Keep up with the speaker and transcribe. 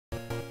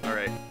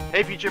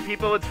Hey, future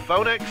people, it's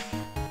Phonix.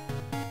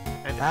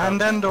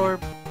 And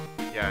Endorb.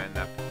 Yeah, and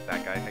that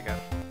guy, I guess.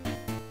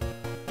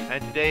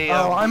 And today,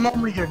 Oh, I'm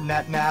only your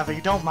net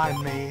navvy, don't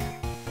mind me.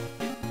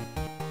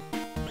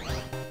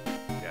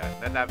 Yeah,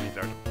 net navies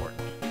aren't important.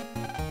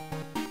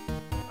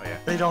 Oh yeah.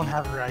 They don't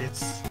have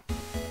rights.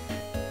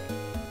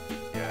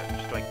 Yeah,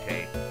 just like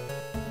K.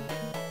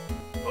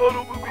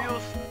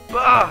 Automobiles!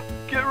 Bah!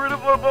 Get rid of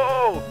them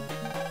all!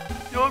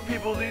 Young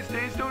people these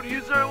days don't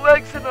use their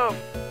legs enough!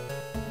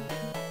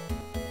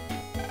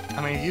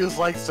 I mean, use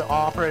lights to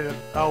operate it.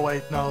 Oh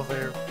wait, no,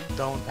 they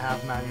don't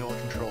have manual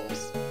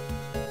controls.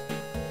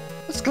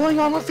 What's going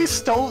on with these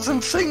stoves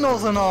and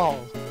signals and all?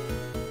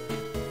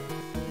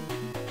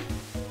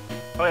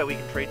 Oh yeah, we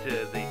can trade to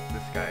this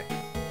guy.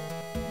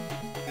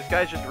 This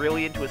guy's just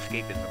really into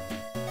escapism.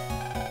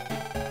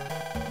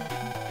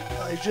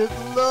 I just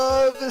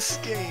love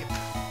escape.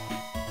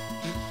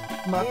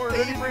 My More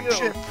favorite anything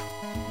chip. else.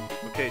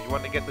 Okay, do you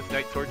want to get this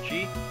Night Sword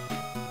G?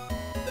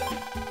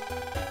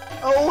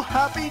 Oh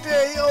happy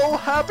day,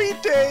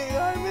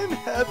 I'm in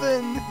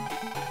heaven.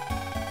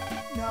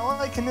 Now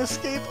I can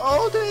escape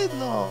all day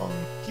long.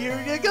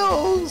 Here you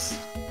goes.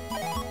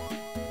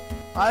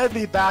 I'd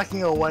be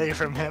backing away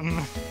from him.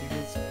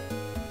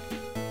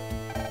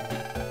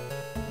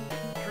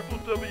 Triple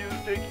W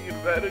is taking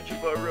advantage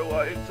of our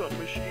reliance on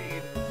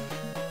machines.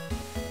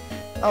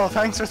 Oh,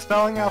 thanks for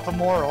spelling out the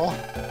moral.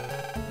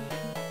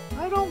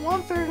 I don't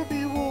want there to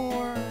be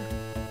war.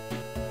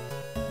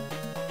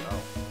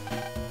 Oh.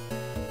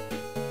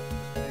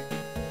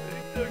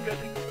 Things are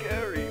getting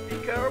scary. Be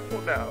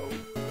careful now.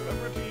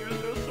 Remember to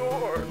use your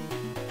sword.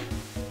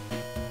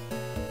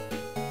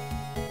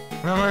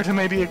 Remember to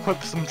maybe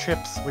equip some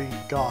chips we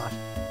got.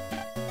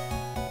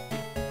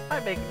 I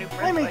make new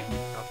friends make- like...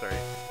 Oh, sorry.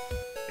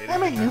 I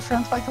make new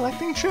friends by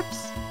collecting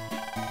chips.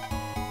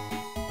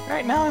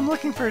 Right now I'm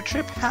looking for a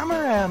chip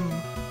Hammer M.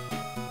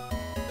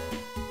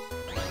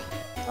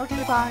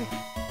 Okay, bye.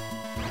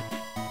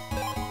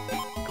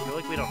 I feel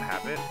like we don't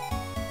have it.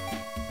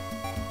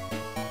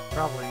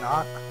 Probably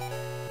not.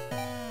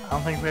 I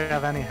don't think we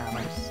have any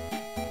hammers.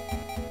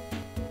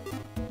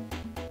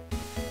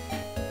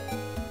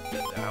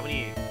 How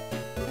many?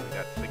 We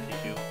got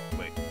 62.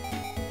 Wait.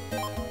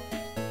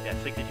 Yeah,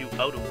 62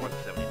 out of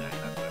 179.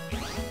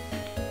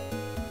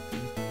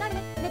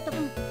 That's what I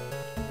mean.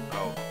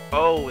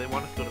 Oh, they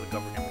want us to go to the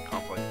government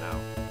complex now.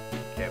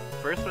 Okay,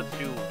 first let's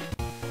do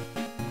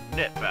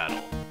net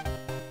battle.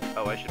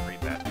 Oh, I should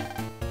read that.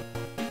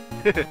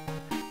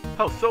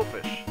 How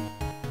selfish.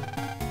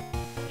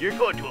 You're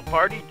going to a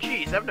party?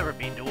 Jeez, I've never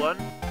been to one.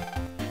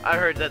 I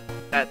heard that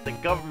at the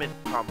government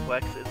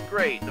complex is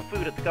great. The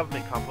food at the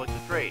government complex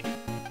is great.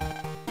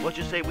 Let's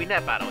just say we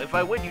net battle. If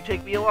I win, you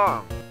take me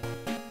along.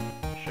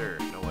 Sure,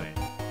 no way.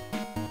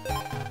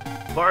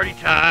 Party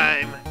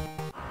time!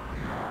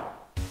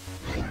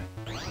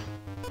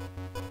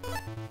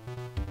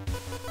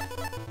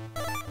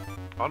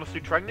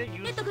 Honestly, trying to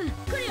use the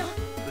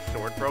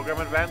sword program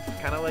advance is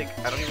kind of like,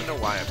 I don't even know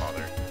why I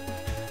bother.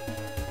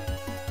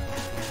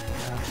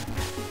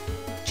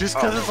 Just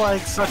because it's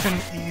like such an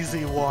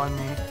easy one.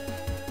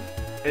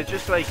 It's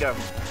just like, I'm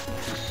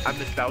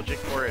nostalgic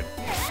for it,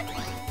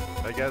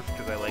 I guess,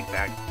 because I like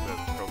the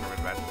program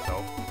advance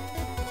itself.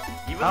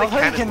 Even I the don't think you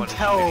cannon can one is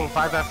tell shitty.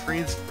 by that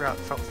freeze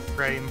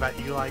frame that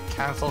you like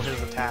cancel his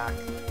attack.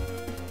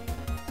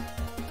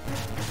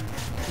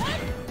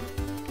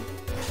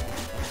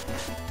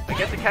 I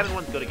guess the cannon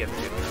one's good against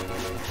it.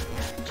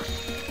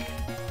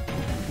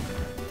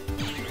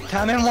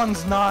 Cannon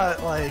one's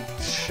not like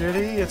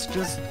shitty, it's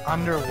just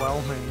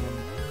underwhelming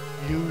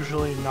and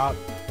usually not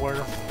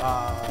worth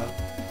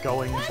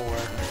going for.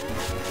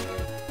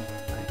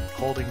 Like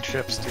holding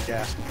chips to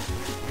get.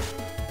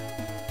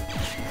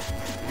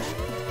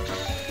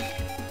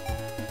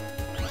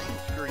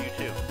 Screw you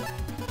too.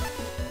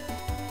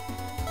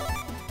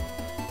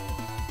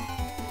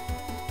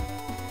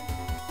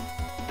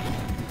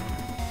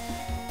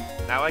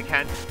 Now I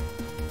can't. I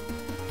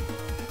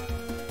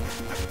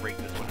have to break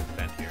this one and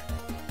spend here.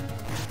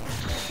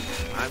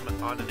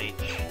 I'm on an H.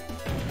 Okay,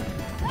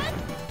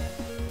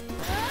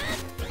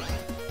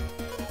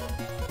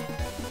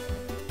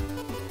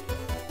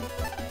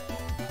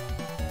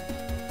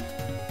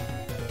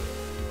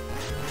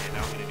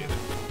 now I'm gonna do this.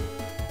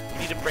 You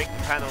need to break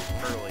the panels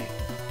early.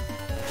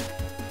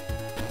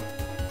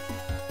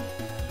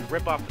 Just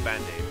rip off the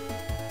band-aid.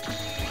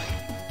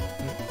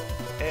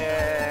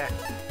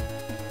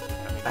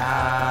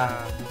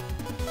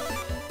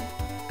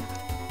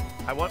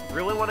 I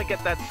really want to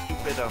get that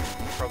stupid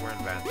program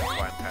advance. That's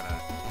why I'm kind of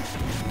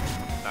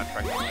not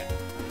trying to win.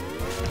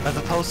 As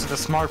opposed to the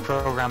smart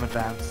program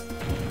advance.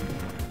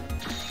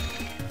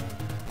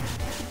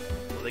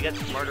 Well, they get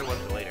smarter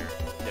ones later.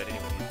 Yeah, I didn't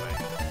even use my.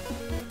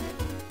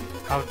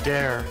 How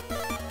dare.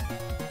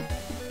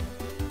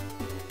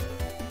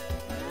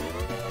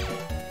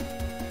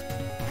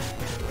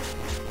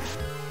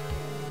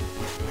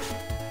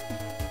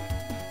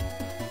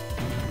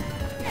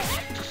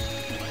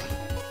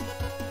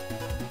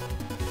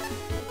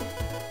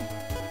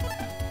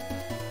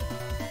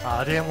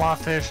 I didn't want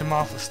to finish him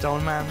off with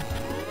Stone Man.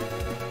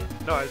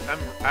 No,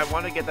 I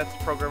want to get that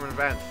program in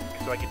advance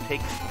so I can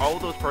take all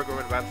those program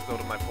advances out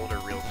of my folder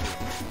real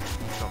soon.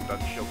 So I'm done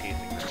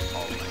showcasing them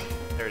all.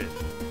 There it is.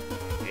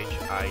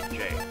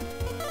 H-I-J.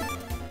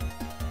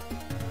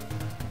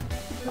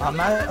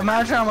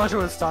 Imagine how much it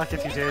would stock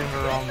if you did it in the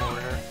wrong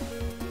order.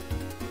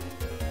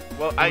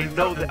 Well, I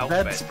know the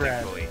alphabet,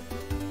 bedspread. thankfully.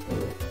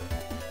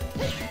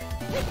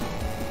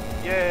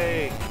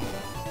 Yay!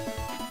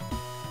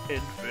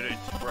 Infinite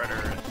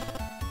spreaders.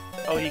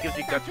 Oh, he gives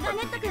you guts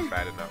punches if you get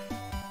bad enough.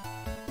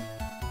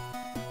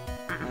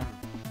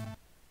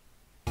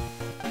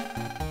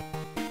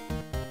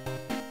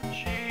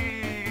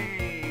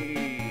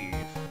 Jeez!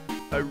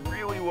 I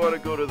really want to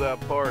go to that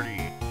party.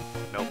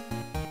 Nope.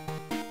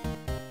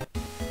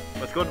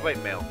 Let's go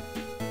invite Mail.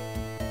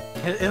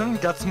 Isn't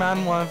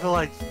Gutsman one of the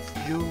like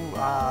few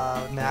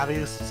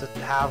navis to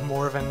have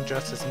more than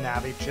just his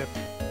navi chip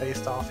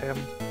based off him?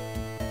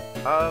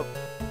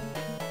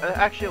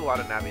 Actually a lot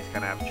of navis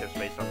kind of have chips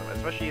based on them,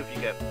 especially if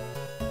you get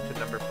to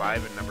number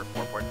 5 and number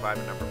 4.5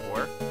 and number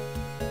 4.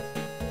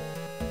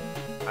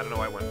 I don't know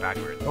why I went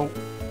backwards. Oh.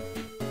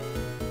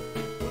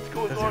 What's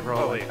going on?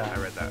 Oh wait, I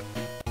read that.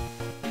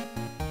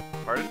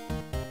 Pardon?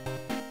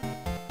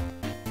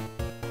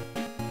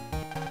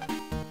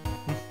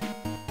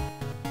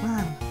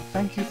 Man,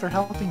 thank you for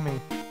helping me.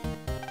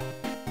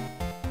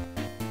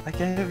 I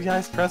gave you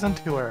guys a present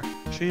to her.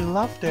 She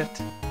loved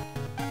it.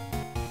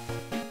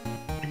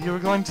 If you were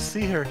going to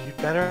see her, you'd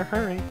better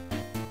hurry.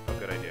 Oh,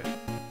 good idea.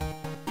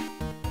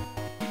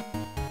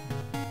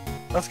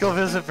 Let's go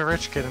visit the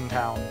rich kid in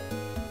town.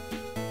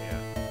 Yeah.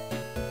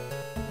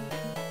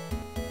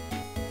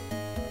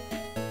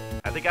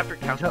 I think after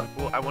Count...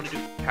 Well, I want to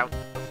do Count...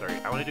 Oh, sorry.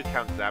 I want to do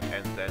Count Zap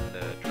and then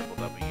the Triple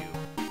W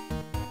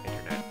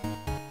internet.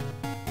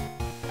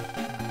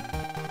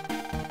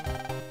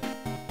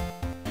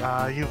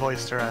 You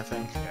voiced her, I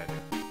think. Yeah, I do.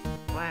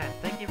 Vlad,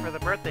 thank you for the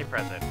birthday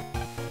present.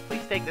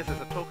 Please take this as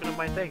a token of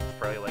my thanks.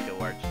 Probably like a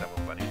large sum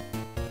of money.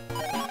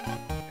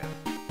 Yes.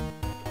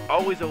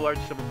 Always a large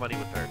sum of money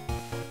with her.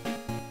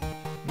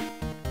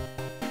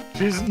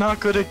 She's not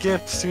good at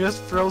gifts. She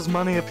just throws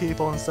money at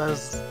people and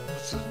says,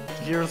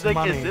 "Here's It's like,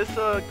 money." is this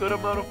a good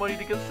amount of money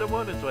to give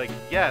someone? It's like,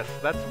 yes,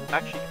 that's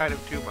actually kind of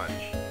too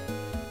much.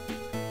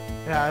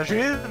 Yeah, she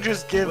didn't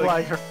just give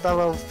like her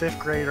fellow 5th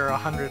grader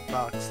 $100.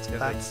 Yeah,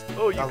 That's like,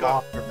 oh, you a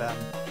lot for them.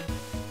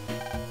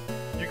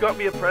 You got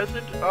me a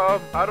present?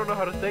 I don't know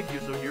how to thank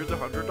you, so here's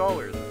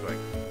 $100. It's like,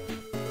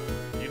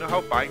 you know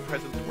how buying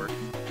presents works?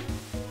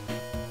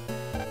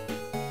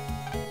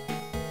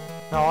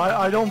 No,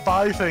 I don't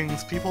buy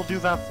things. People do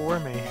that for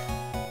me.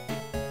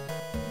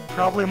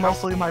 Probably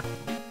mostly my...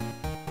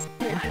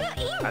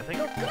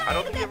 I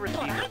don't think you ever see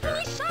your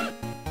parents.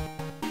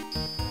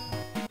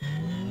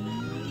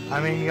 I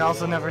mean, you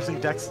also never see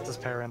Dex's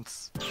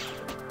parents.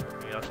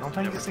 I don't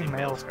think you see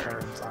Male's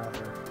parents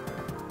either.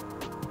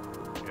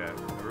 Yeah,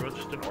 everyone's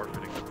just an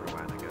orphan except for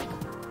Lan, I guess.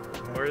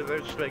 Yeah. Or they're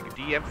just like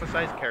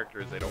de-emphasized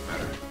characters, they don't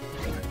matter.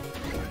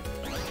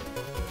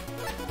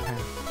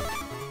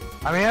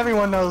 I mean,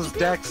 everyone knows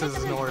Dex is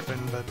an orphan,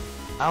 but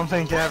I don't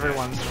think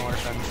everyone's an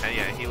orphan. And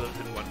yeah, he lives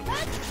in one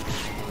world.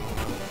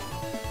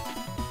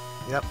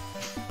 Yep.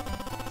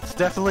 It's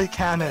definitely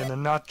canon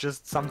and not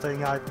just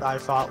something I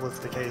thought was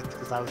the case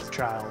because I was a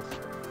child.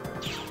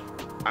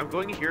 I'm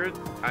going here,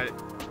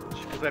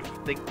 because I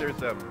think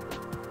there's a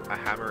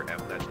Hammer M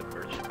that the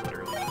merchant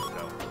literally just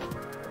sells.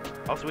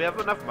 Also, we have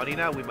enough money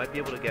now, we might be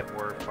able to get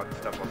more fun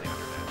stuff on the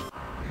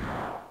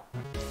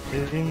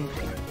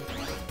internet.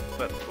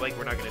 But, like,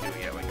 we're not gonna do it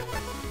yet, like I said.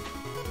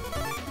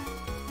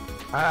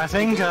 I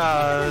think,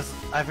 I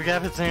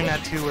forget if it's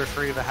Internet 2 or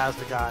 3 that has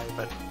the guy,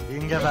 but you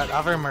can get that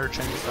other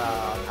merchant's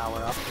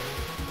power up.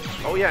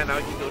 Oh yeah, now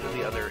I can go to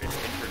the other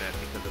internet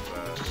because of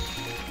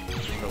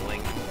the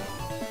link.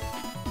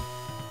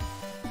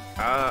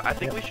 I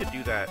think we should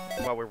do that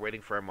while we're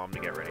waiting for our mom to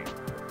get ready.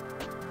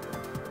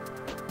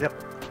 Yep.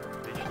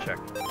 We should check.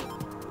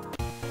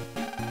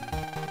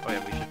 Oh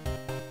yeah, we should.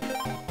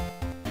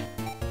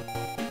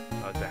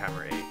 Oh, it's a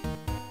Hammer 8.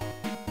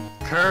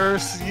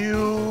 Curse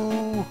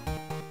you!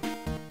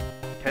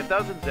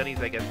 10,000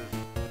 zennies, I guess, is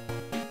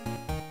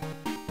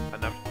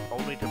enough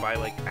only to buy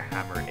like a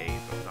Hammer 8,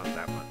 so it's not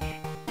that much.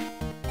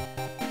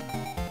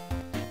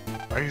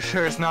 Are you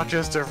sure it's not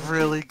just a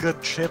really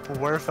good chip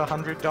worth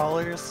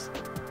 $100?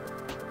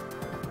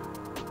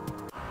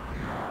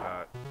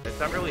 It's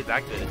not really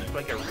that good, it's just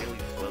like a really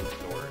slow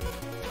sword.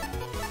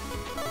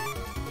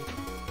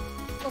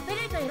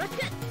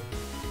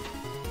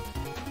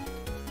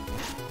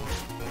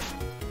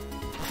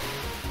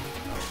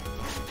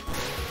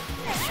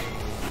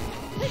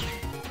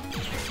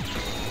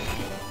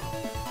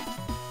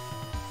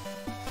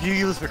 You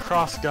used the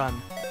cross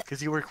gun,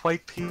 because you were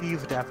quite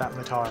peeved at that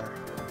Matar.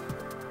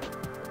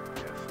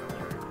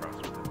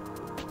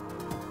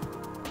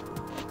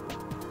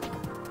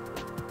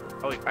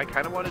 Oh, I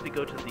kind of wanted to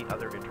go to the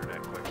other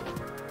internet quick.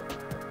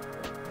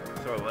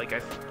 So, like,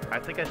 I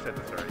think I said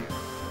this already.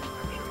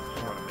 Actually,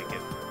 just want to make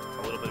it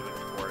a little bit of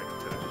exploring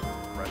instead of just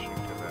rushing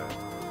to the...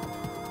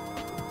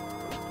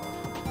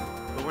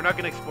 But we're not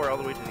going to explore all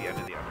the way to the end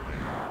of the internet.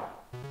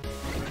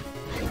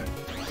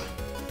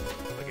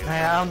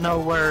 Hey, I don't know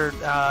where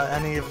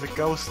any of the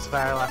ghosts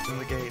that are left in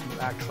the game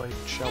actually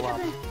show up.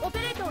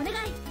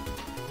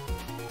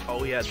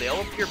 Oh yeah, they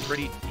all appear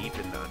pretty deep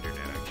in the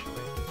Undernet,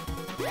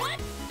 actually.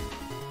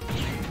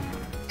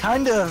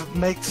 Kind of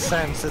makes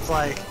sense. It's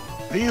like,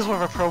 these were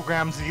the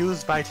programs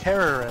used by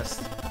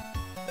terrorists.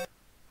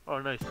 Oh,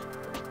 nice.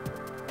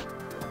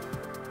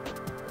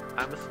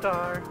 I'm a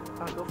star,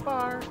 I'll go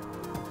far.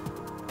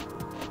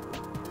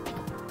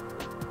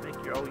 Make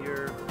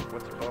your,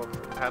 what's it called,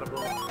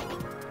 compatible.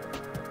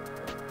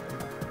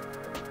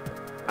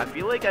 I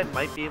feel like I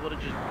might be able to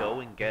just go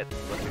and get,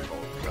 what's it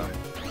called,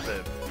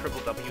 the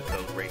triple W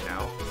code right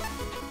now.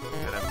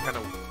 And I'm kind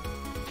of...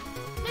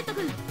 like, I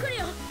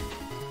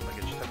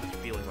just have this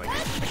feeling like I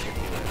can do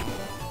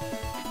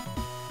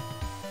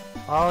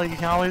it. Well, you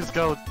can always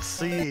go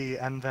see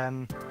and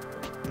then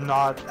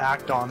not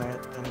act on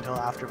it until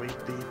after we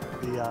beat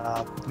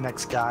the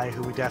next guy,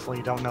 who we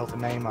definitely don't know the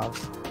name of.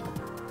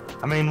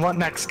 I mean, what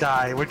next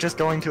guy? We're just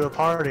going to a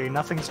party.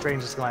 Nothing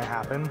strange is going to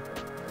happen.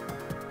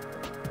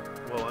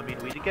 Well, I mean,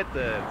 we did get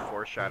the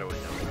foreshadowing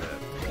of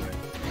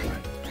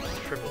the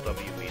triple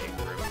W meeting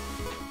room.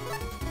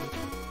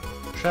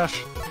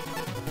 Shush.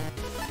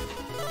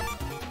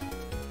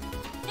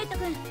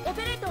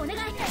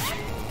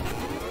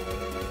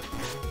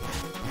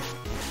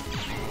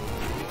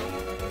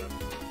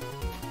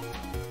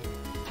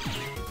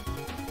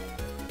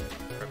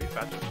 Probably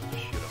faster just to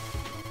shoot him.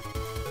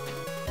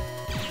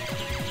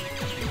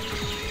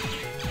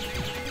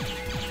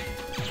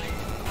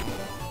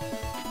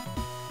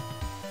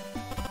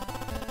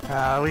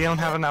 We don't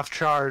have enough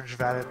charge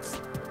that it's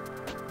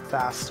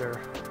faster,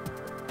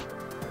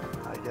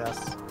 I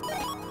guess.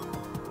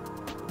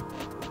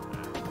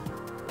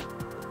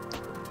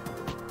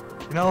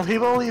 You know,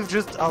 people leave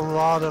just a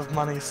lot of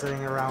money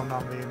sitting around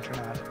on the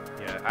internet.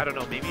 Yeah, I don't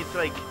know, maybe it's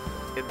like,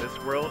 in this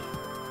world,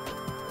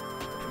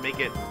 to make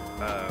it,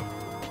 I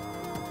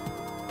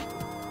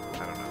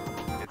don't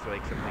know, it's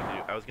like something to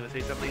do. I was gonna say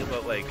something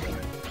about like,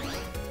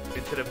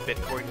 instead of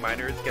Bitcoin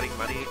miners getting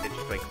money, it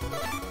just like,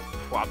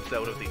 flops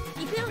out of the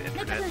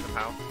internet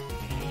somehow.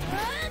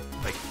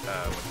 Like,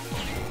 what's it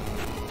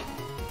called?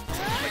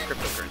 Like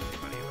cryptocurrency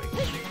money,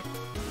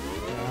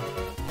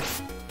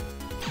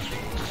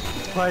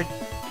 Like,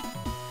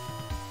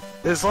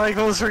 it's like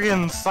those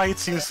freaking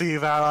sites you see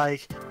that are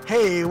like,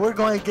 hey, we're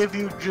going to give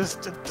you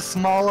just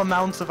small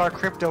amounts of our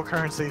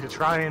cryptocurrency to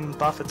try and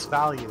buff its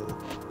value.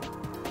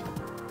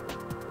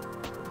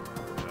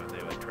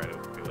 They like try to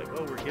be like,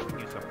 oh, we're giving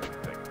you something.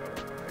 It's like, oh,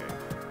 okay.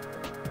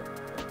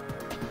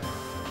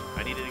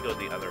 I needed to go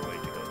the other way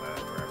to go where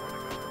I want to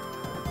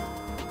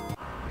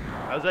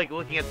go. I was like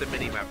looking at the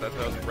mini map. That's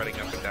why I was running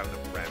up and down the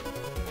ramp before.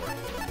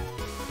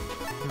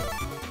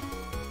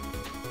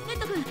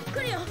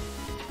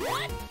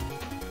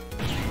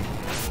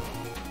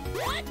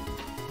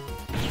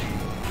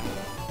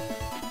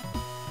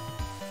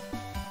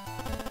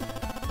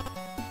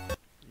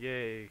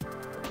 Yay.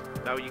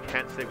 Now you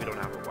can't say we don't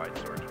have a wide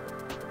sword.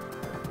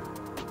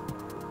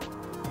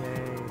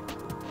 Yay.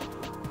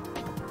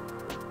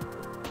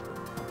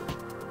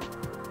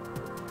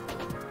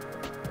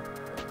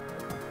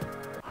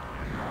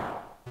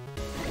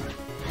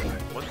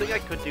 One thing I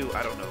could do,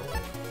 I don't know,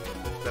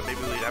 that maybe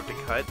we'd have to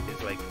cut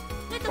is like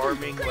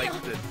farming like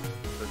the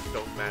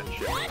stone man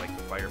ship, like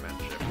the fireman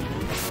ship.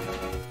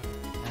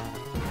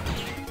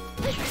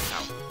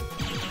 Ow.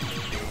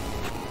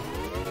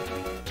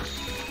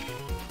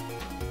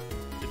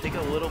 It'd take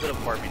a little bit of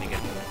farming to get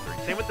to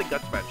victory. Same with the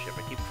gutsman ship,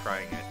 I keep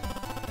trying it.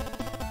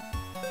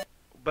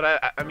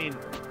 But I mean,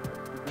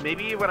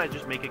 maybe when I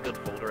just make a good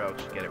folder, I'll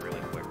just get it really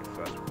quick, so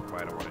that's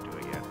why I don't want to do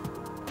it yet.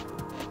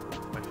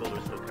 My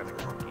folder's still kind of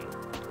clunky.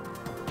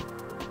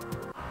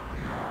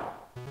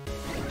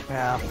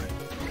 Yeah.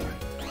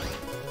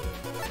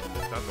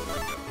 Not the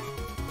worst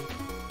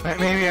though.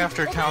 Maybe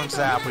after Count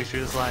Zap, we should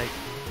just, like,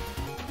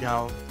 you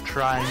know,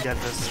 try and get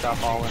this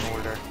stuff all in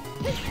order.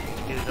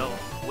 Get it all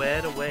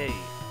sweat away.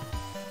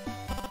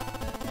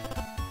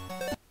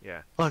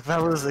 Yeah. Look,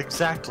 that was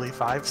exactly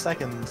 5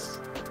 seconds.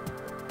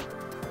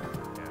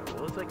 Yeah,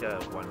 well, it's like a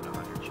 1 in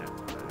 100 chance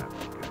that that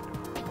happens good.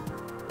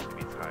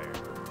 Maybe it's higher.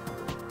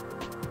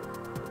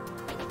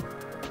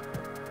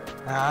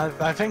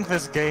 I think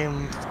this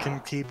game can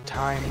keep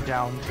time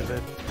down to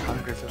the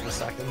 100th of a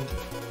second.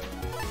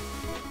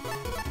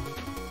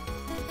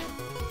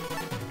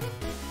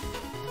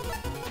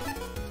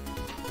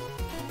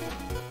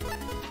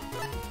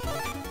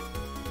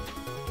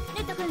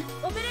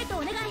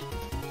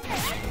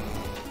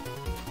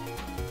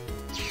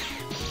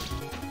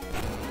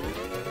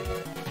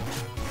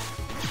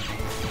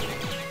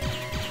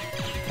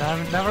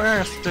 I've never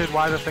understood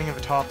why the thing at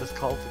the top is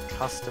called the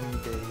custom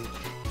gauge.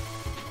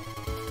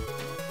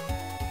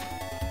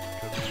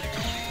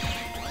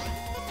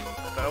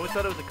 I always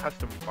thought it was a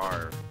custom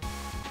bar.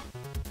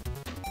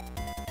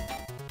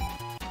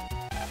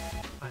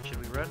 Should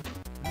we run?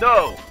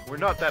 No! We're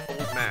not that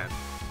old man.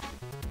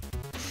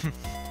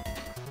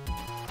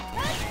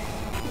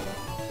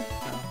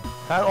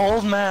 That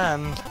old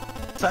man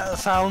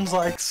sounds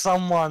like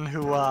someone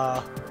who,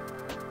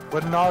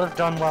 would not have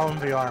done well in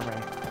the army.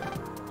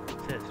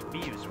 Says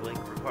Mew's link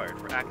required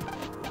for access.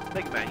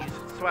 Megaman used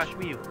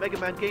 /Mew.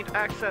 Megaman gained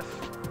access.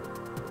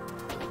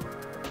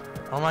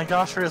 Oh my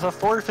gosh, there's a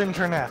fourth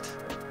internet.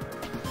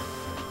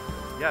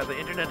 Yeah, the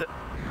internet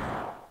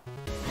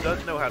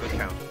does know how to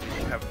count.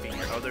 You have been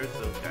here. Oh, there's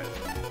those guys.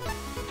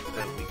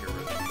 The weaker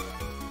version.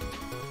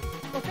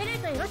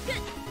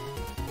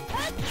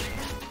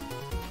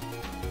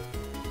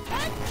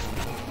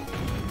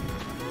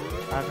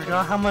 I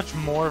forgot how much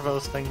more of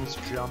those things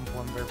jump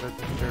when they're the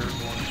third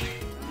one.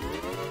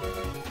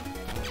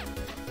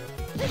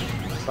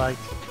 It's like,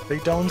 they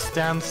don't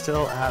stand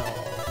still at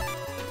all.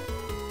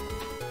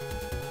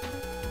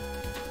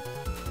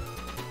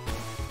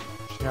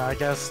 Yeah, I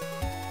guess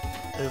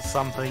it's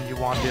something you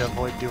want to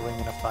avoid doing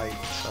in a fight,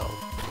 so...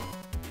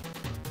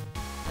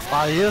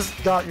 Wow, you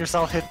just got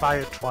yourself hit by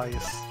it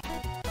twice.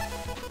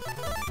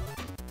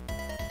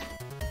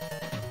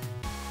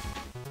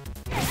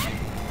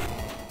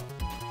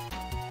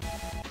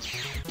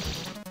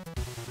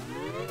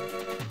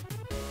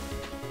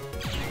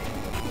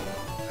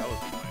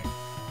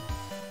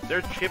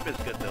 Their chip is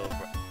good though,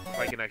 if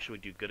I can actually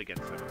do good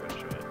against them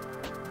eventually.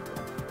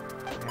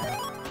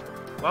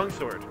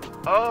 Longsword.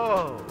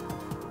 Oh!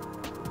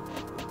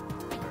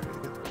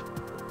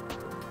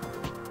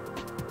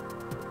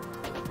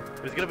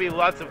 There's gonna be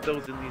lots of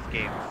those in these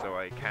games, so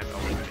I can't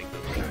always make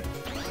those turns.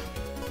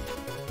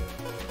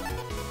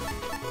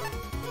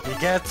 You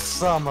get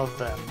some of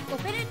them.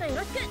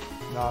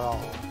 Not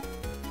all.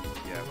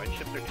 Yeah, my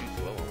chips are too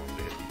slow almost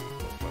to hit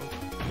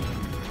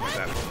these.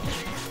 That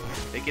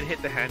one. They can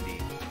hit the handy.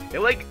 They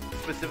like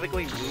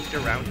specifically moved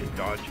around to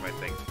dodge my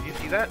things. Do you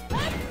see that?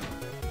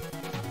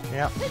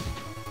 Yep.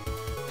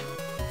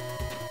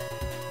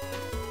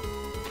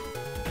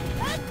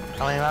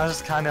 I mean, that's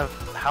just kind of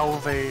how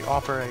they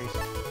operate.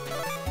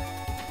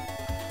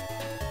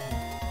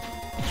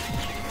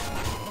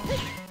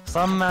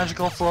 Some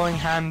magical flowing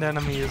hand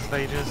enemies,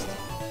 they just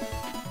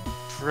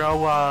throw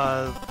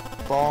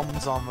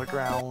bombs on the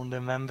ground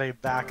and then they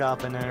back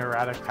up in an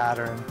erratic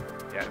pattern.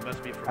 Yeah, it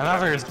must be from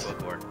Japanese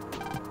folklore.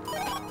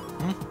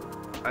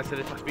 I said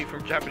it must be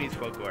from Japanese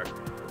folklore.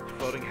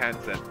 Floating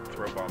hands that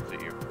throw bombs at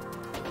you.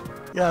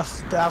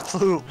 Yes,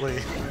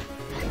 absolutely.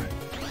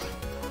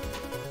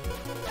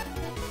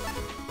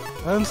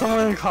 And someone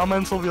in the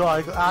comments will be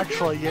like,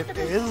 actually, it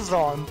is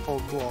on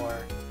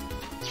folklore.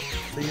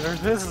 See,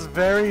 this is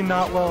very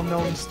not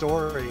well-known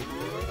story.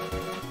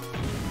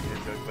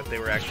 But they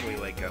were actually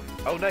like,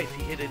 oh nice,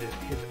 he hit it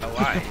his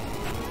ally.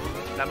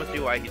 That must be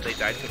why they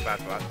died so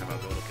fast last time. I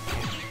was a little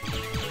confused.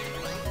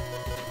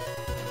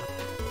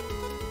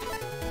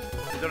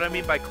 Is what I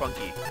mean by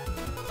clunky.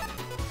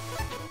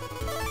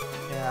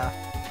 Yeah.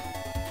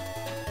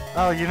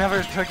 Oh, you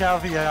never took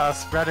out the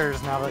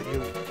spreaders now that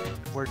you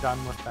were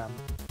done with them.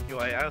 Yo,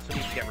 I also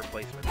need to get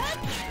replacements.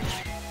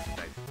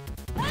 Nice.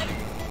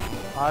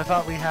 I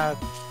thought we had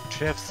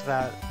chips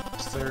that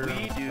serve.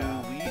 We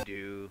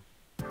do.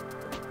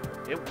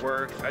 It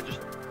works.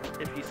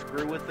 If you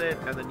screw with it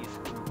and then you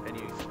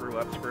screw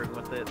up screwing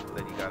with it,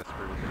 then you gotta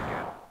screw with it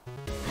again.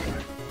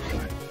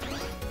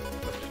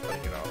 I'm just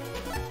putting it off.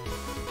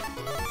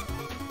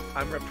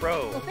 I'm a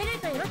pro.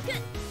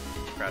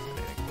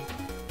 Procrastinating.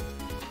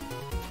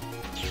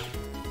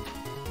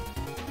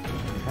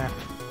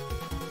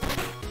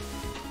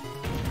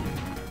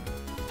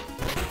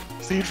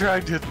 So you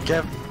tried to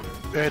get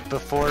it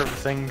before the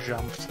thing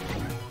jumped.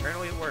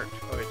 Apparently it worked.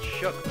 Oh, it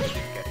shook, but it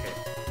didn't get hit.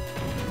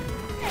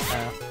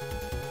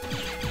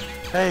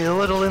 Hey, a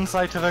little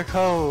insight to the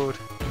code.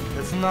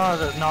 It's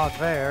not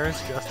there,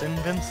 it's just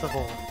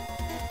invincible.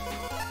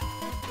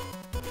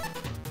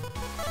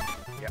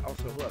 Yeah,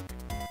 also look.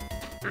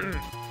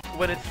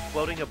 When it's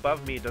floating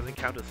above me, it doesn't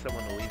count as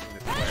someone leaving the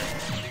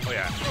square. Oh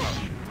yeah.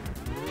 Oh.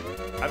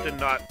 I have to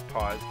not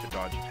pause to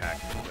dodge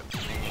attacks.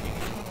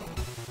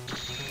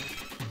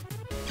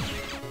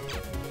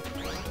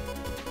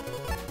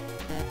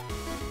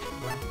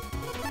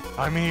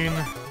 I mean,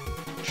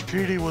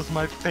 Judy was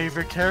my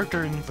favorite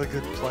character in The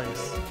Good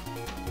Place.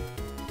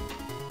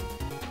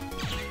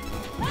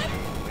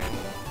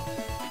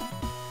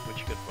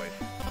 Which Good Place?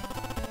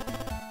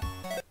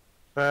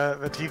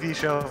 The TV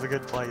show The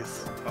Good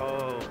Place.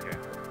 Oh, okay.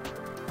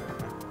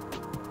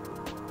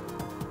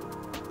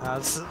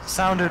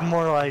 Sounded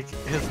more like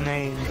his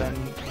name than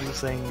you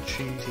saying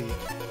Cheaty.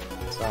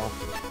 So,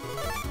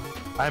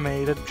 I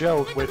made a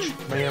joke which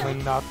may or may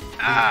not be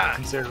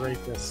considered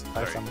racist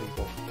by some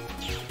people.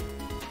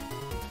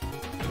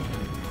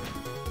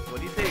 What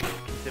do you say?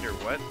 Consider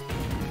what?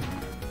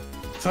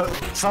 So,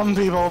 some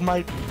people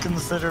might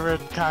consider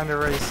it kind of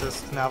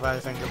racist now that I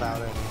think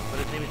about it. But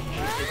his name is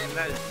Cheaty. Isn't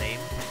that his name?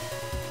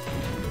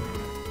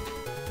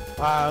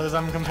 As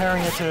I'm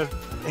comparing it to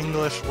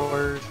English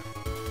word.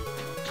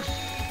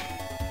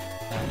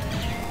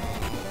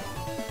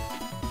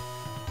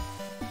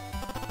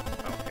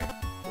 Okay.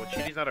 Well,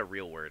 Cheaty's not a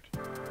real word.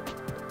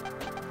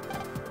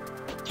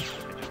 It's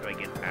just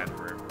like an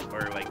adverb.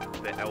 Or like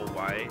the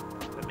ly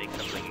that makes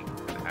something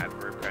an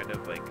adverb, kind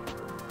of like,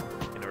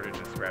 in order to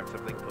describe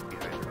something, put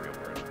behind a real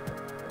word.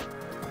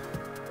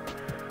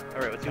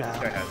 Alright, let's see what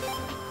this guy has.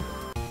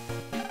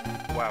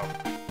 Wow.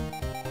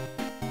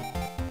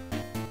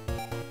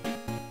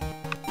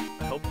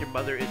 I hope your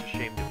mother is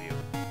ashamed of you.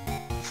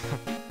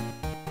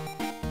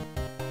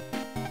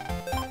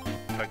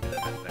 Talk to the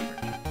next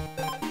beverage.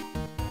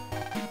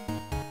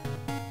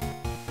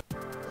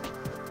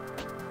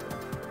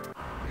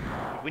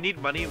 If we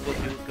need money, we'll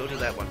go to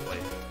that one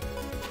place.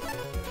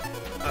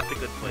 Not the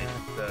good place.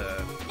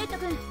 The other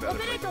place.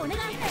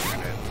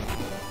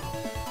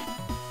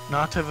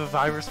 Not to the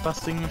virus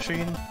busting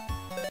machine.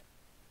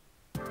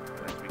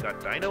 We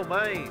got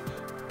dynamite.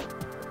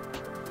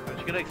 I'm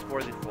just gonna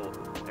explore this full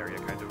area,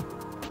 kind of.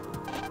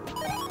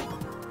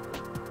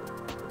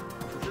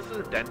 Since this is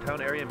a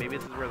Dentown area, maybe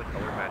this is where the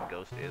Color Man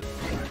Ghost is.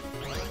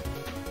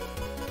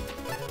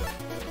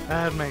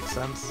 That makes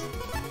sense.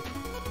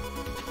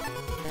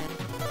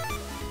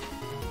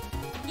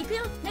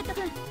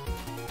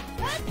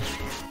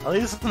 At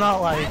least it's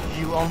not like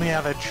you only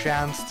have a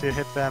chance to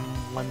hit them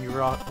when you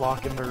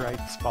walk in the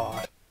right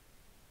spot.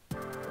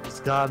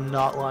 It's gotta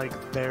not like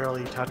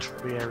barely touch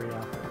the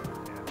area.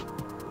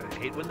 Yeah. I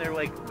hate when they're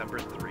like number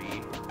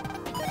 3.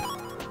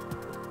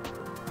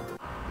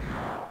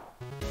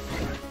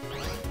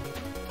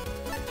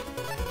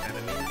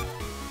 Enemies.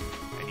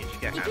 And you just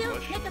get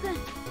ambushed. You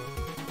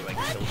like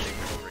kill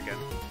things over again.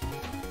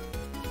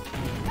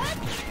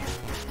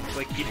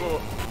 Like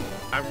people,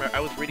 I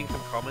was reading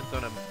some comments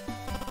on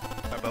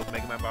about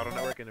Megaman Battle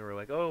Network, and they were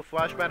like, "Oh,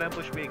 Flashman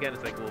ambushed me again."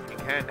 It's like, well, if you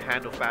can't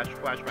handle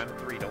Flashman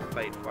 3, don't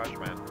fight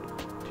Flashman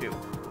 2,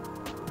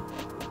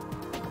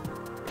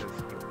 because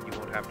you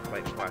won't have to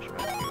fight Flashman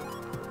 2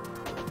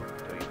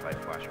 until you fight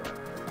Flashman.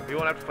 You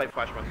won't have to fight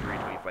Flashman 3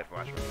 until you fight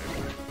Flashman 2.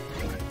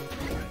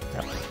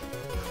 Yep.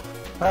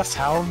 That's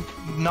how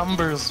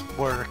numbers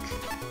work.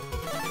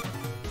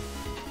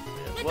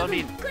 Yeah. Well, I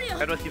mean,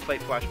 unless you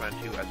fight Flashman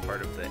 2 as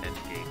part of the end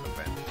game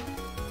event.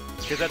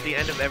 Because at the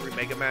end of every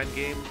Mega Man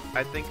game,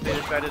 I think they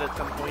decided at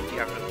some point you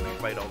have to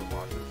fight all the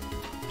bosses.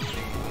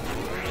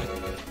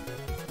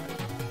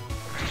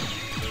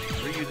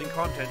 Reusing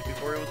content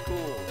before it was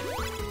cool.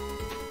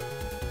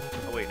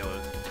 Oh wait, no, it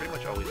was pretty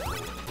much always cool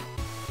in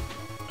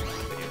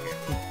video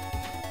games.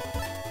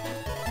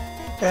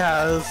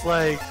 Yeah, it's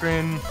like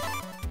when,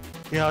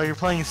 you know, you're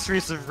playing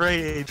Streets of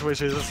Rage,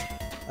 which is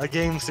a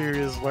game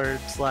series where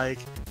it's like,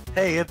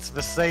 hey, it's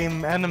the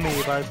same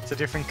enemy, but it's a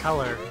different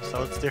color,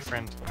 so it's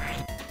different.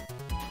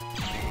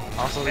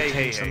 Also, they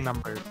changed some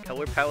numbers.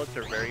 Color palettes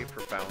are very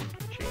profound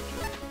changes.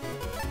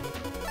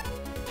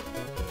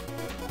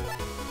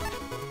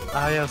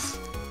 Ah, yes.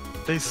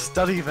 They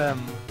study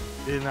them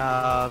in,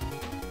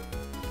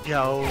 you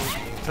know,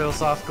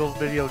 philosophical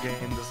video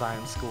game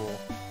design school.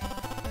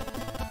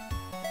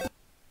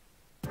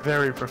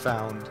 Very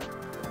profound.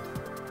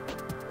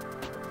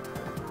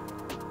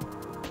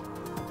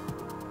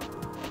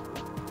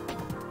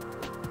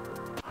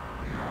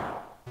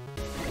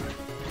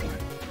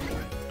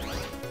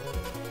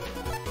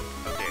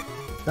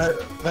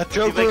 That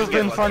joke would have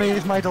been funny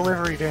if my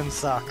delivery didn't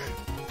suck.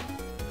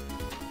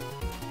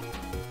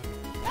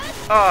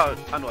 Oh,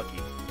 unlucky.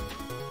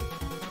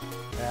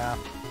 Yeah.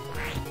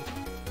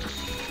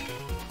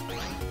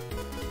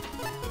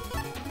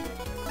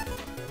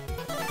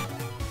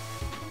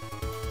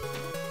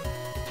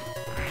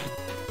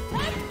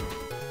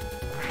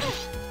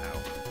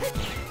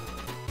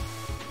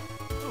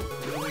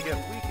 When we get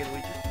weak and we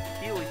just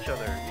heal each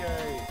other.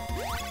 Yay!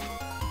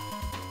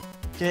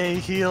 Yay,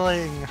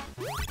 healing!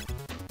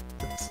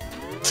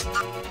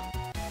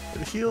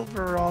 It healed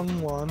the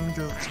wrong one,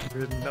 because it's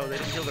written. No, they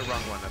didn't heal the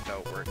wrong one, that's how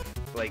it works.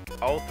 Like,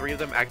 all 3 of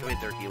them activate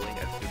their healing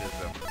as soon as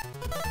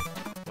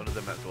one of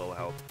them has low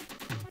health.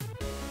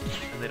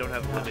 And they don't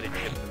have limited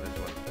chips in this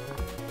one.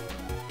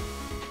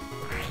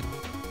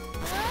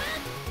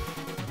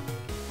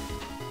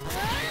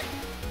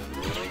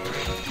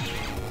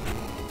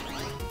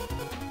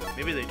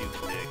 Maybe they do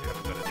stick, I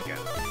haven't done it again.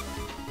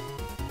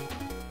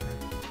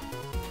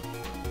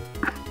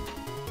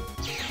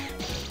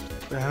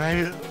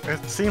 And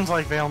it seems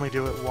like they only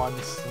do it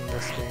once in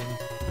this game.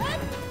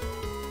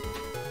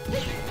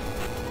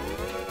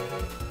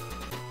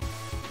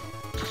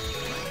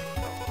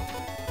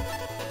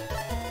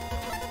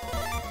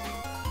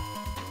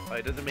 Oh,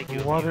 it doesn't make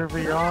you. What are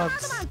the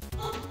odds?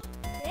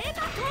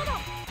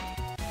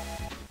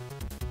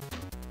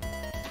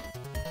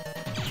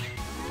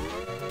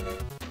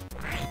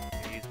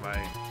 Use my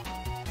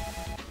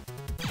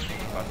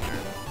buster.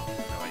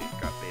 No, I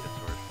got beta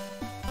sword.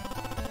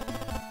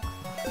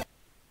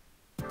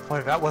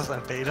 Wait, that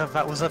wasn't a beta,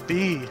 that was a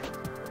B!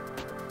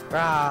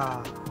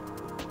 Rah!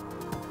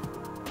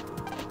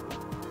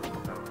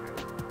 Okay.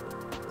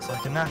 It's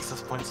like an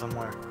access point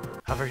somewhere.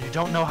 However, you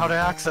don't know how to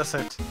access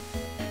it.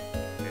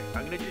 Okay,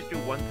 I'm gonna just do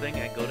one thing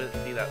and go to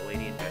see that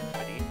lady in Dead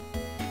City.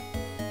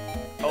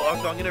 Oh,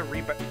 also I'm gonna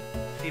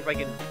see if I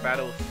can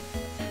battle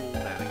School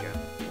Man again.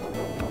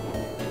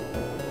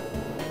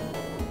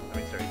 I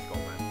mean, sorry, Skull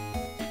Man.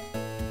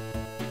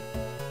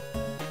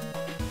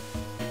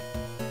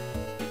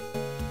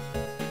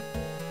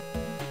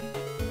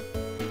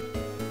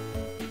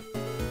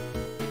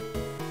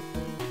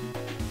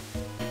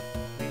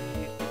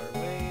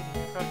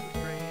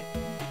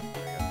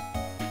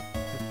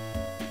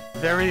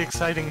 Very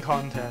exciting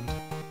content.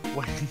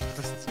 Waiting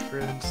for the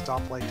green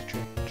stoplight to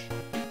change.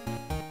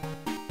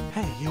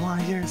 Hey, you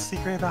wanna hear a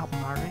secret about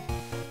Mari?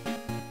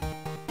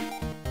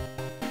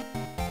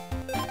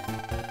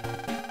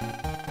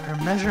 Her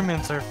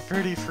measurements are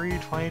 33,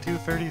 22,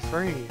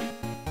 33.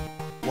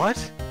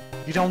 What?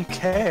 You don't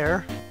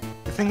care?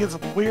 You think it's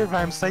weird if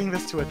I'm saying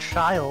this to a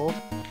child?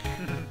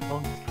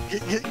 Well,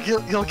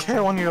 you'll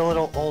care when you're a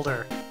little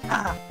older.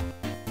 Ah.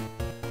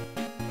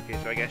 Okay,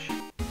 so I guess,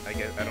 I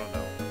don't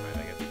know. Never mind,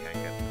 I guess you can't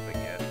get the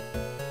thing yet.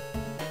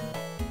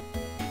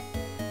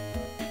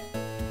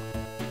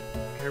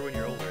 Care when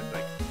you're older, it's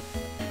like,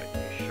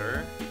 you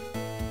sure?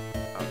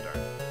 Oh, darn.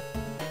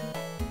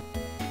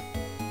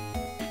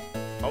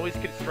 Always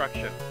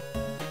construction.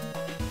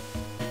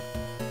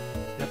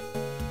 Yep.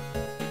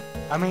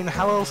 I mean,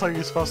 how else are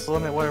you supposed to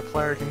limit where a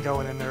player can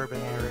go in an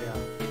urban area?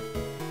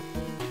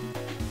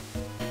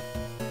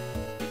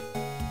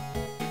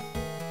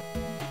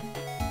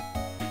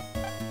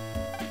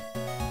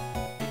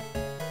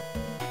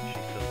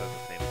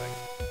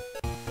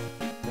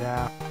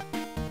 Yeah.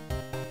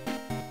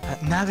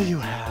 That navi you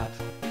have,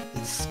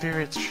 its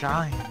spirit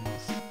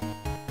shines,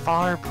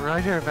 far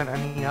brighter than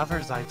any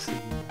others I've seen.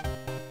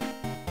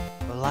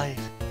 The light,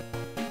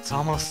 it's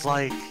almost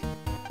like...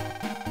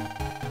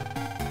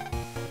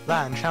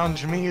 Lan,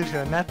 challenge me to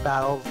a net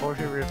battle before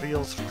he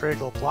reveals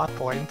critical plot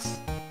points.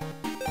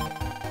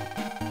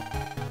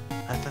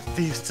 Let the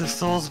Feast of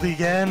Souls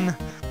begin!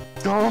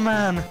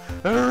 Goldman,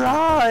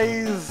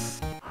 arise!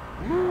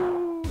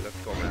 Let's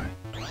go, man.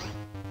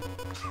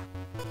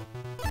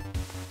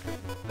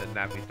 The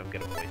navis don't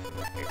get a voice in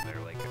this game,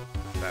 they're like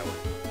silent.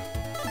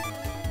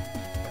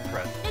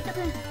 Oppressed.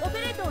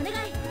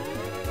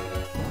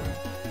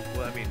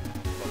 Well, I mean,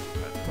 most of the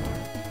time.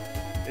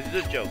 It's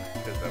just a joke,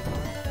 because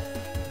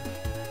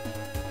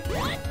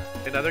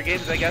in other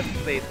games, I guess,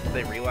 they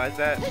realize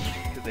that,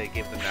 because they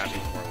give the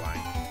navis more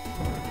lines.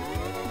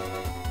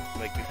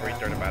 Like, before you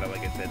start a battle,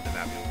 like I said, the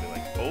navi will be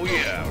like, oh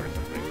yeah, or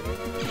something.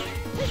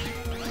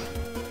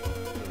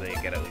 So they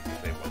get at least to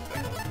say one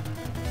thing.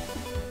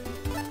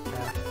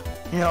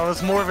 You know,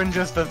 it's more than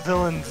just the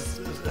villains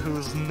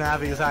whose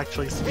navis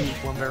actually speak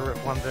when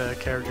the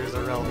characters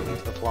are relevant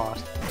to the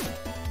plot.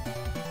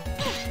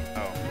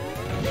 Oh.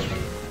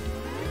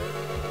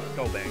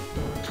 Skull bang.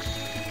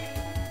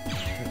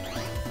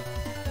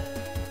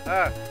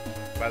 Ah!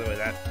 By the way,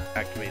 that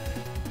activates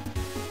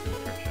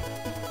description.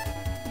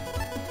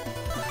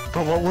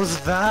 But what was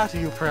that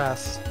you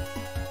pressed?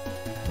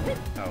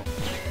 Oh.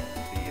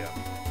 The,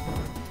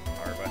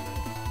 R button.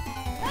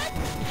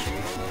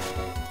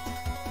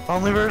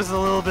 Only there's a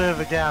little bit of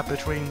a gap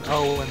between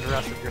O and the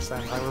rest of your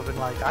sense. I would've been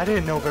like, I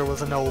didn't know there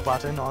was an O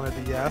button on a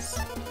DS.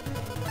 Or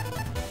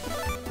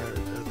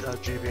a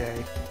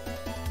GBA.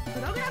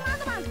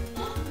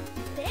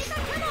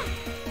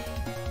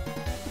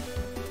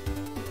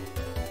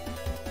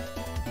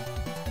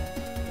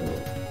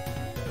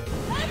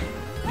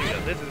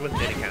 This is what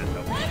Diddy kind of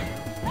tells me.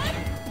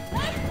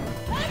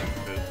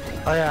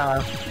 Oh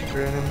yeah,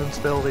 your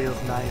invincibility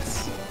is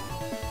nice.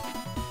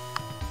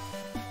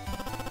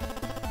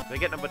 Did I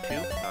get number 2? Oh,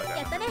 I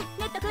got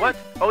number 2. What?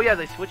 Oh yeah,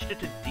 they switched it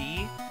to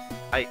D.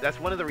 That's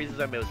one of the reasons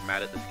I was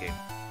mad at this game.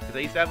 Because I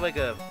used to have like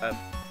a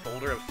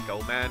folder of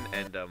Skullman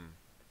and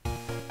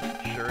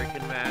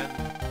Shuriken Man.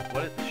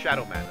 What is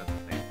Shadow Man? That's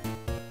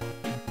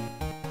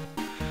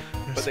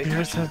his name.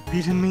 Your spirits have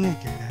beaten me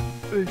again.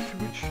 They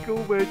switched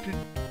Skullman to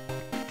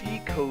D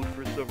code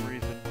for some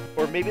reason.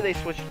 Or maybe they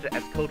switched it to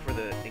S code for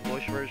the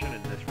English version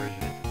and this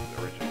version is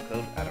the original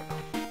code. I don't know.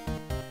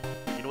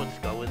 You know what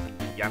skull is in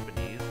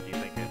Japanese? Do you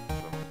think it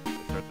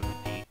starts with a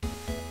D?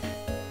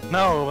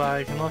 No, but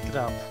I can look it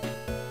up.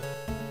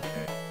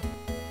 Okay.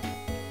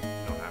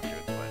 You don't have to,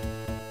 it's fine.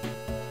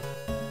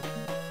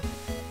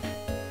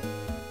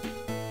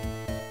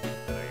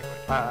 I know you're going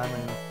to. I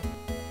mean...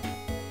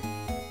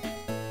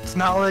 It's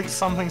not like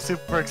something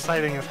super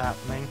exciting is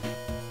happening.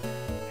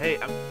 Hey,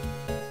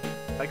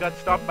 I got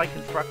stopped by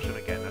construction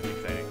again, that's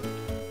exciting.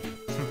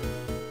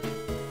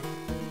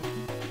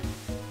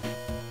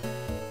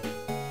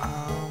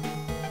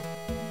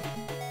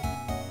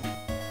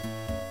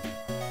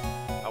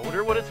 I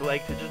wonder what it's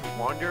like to just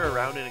wander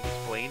around and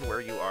explain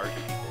where you are to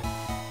people.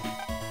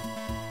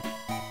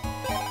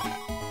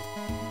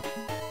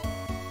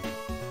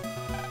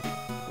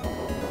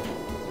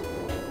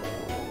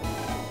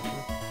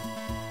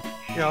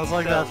 Yeah, it's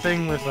like that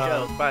thing with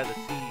shells by the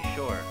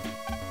seashore.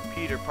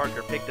 Peter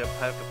Parker picked up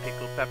half a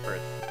pickled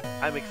peppers.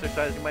 I'm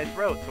exercising my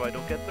throat so I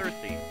don't get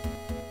thirsty.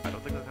 I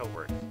don't think that's how it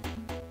works.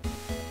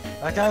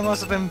 That guy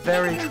must have been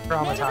very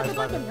traumatized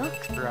by the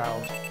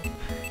drought.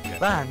 Yeah.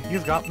 Man,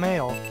 you've got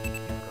mail.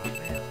 You've got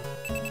mail.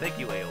 Thank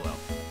you, AOL.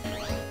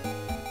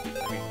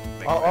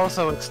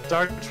 Also, it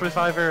starts with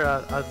either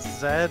a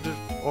Z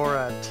or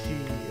a T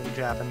in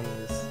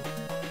Japanese.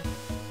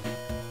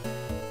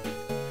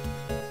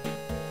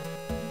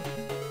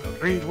 Okay.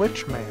 Read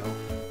which mail?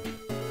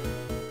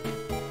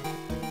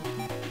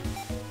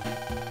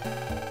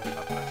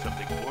 I've got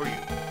something for you.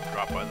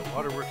 Drop by the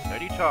waterworks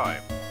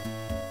anytime.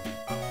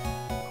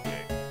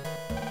 Okay.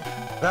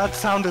 That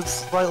sounded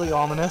slightly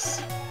ominous.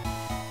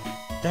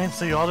 Dang,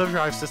 so the auto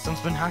drive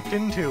system's been hacked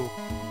into.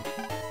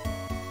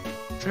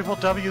 Triple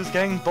W's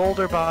getting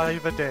bolder by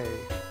the day.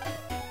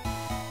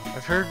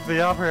 I've heard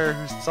the operator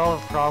who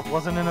solved the problem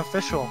wasn't an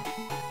official. Do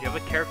you have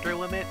a character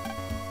limit?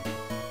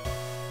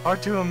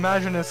 Hard to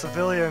imagine a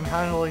civilian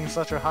handling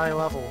such a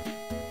high-level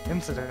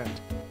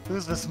incident.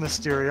 Who's this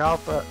mysterious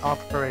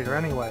operator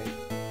anyway?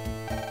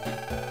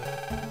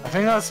 I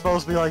think that's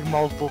supposed to be like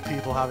multiple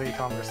people having a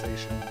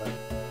conversation, but...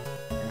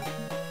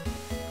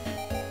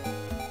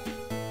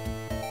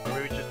 Or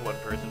maybe just one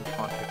person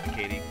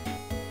pontificating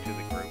to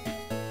the group.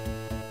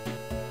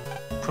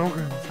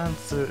 Program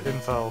fans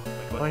info.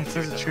 Going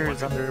to the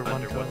cheers under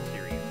one code.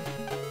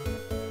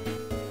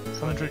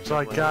 Something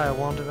like guy, I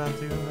want to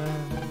vent you then.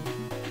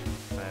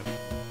 I have an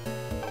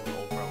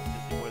old problem.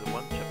 Just need more than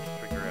one chip to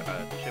trigger a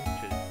chip to...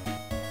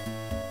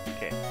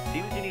 Okay,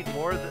 seems you need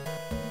more than...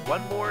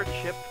 one more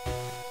chip,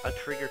 a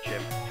trigger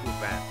chip, to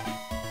advance.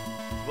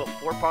 Well,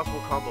 4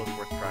 possible combos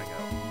worth trying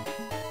out.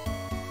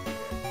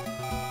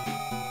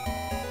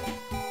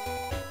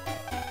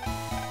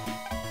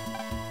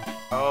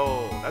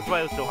 Oh, that's why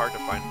it was so hard to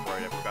find for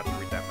it. I forgot to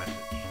read that message.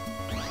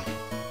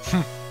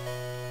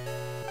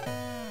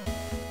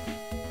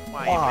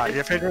 Why,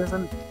 if it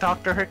isn't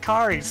Dr.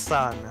 Hikari's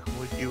son,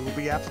 would you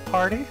be at the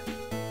party?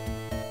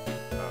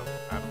 Oh,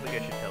 I don't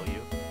think I should tell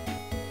you.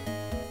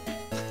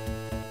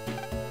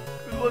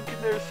 Good luck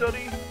in there,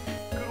 Sonny.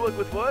 Good luck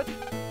with what?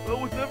 Oh,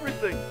 with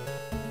everything.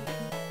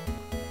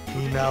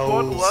 He You knows.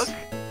 want luck?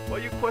 Why are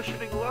you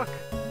questioning luck?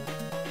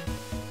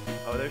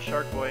 Oh, there's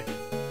Shark Boy.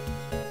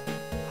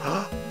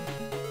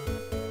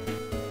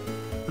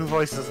 Who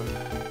voices him?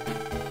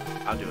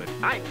 I'll do it.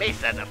 I'm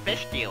Mesa, the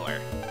fish dealer.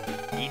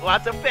 Eat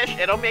lots of fish,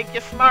 it'll make you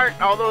smart.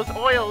 All those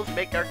oils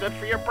are good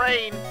for your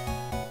brain.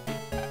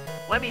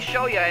 Let me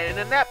show you in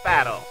a net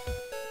battle.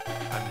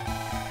 I'm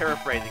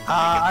paraphrasing.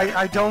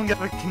 I don't get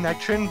the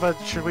connection, but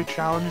should we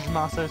challenge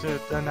Masa to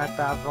a net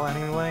battle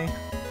anyway?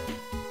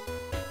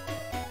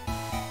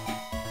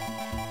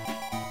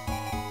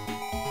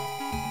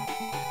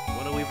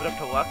 Wanna leave it up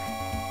to luck?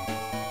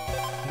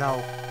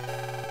 No.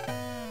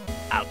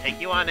 I'll take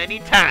you on any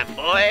time,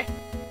 boy.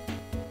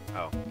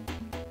 Oh.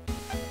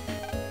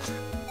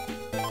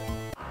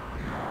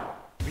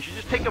 We should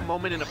just take a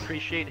moment and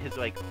appreciate his,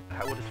 like,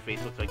 what his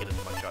face looks like in his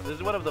mugshot. This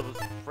is one of the most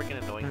freaking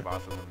annoying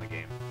bosses in the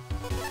game.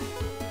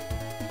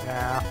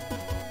 Yeah.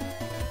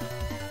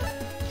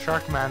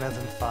 Sharkman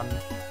isn't fun.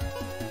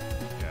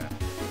 Yeah.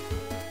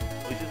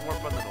 At least it's more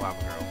fun than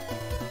Lava Girl.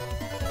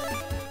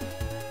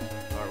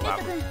 Or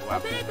Lava Girl.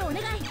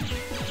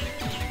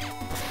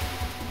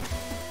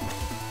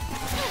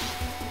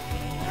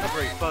 Not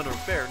very fun or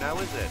fair, now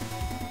is it?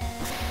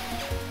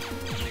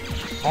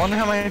 I wonder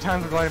how many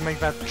times we're going to make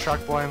that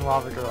Shark Boy and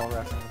Lava Girl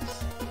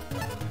reference.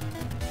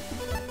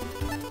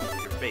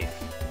 Your face.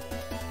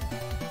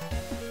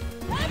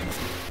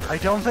 I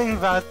don't think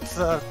that's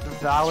a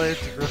valid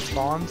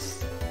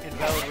response.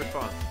 Invalid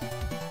response.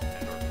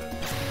 Endorb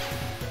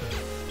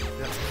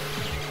says.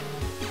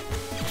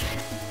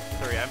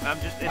 Sorry, I'm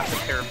just into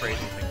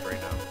paraphrasing things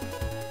right now.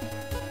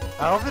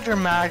 I love the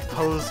dramatic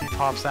pose he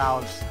pops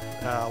out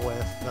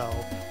with,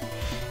 though.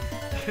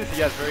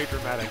 Yeah, it's very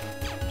dramatic.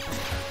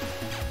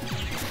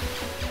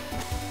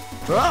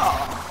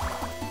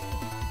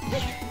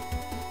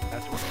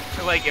 That's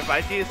what, like, if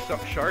I see a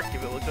shark,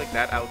 if it looks like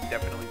that, I would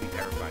definitely be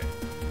terrified.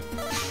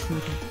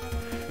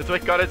 It's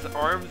like got its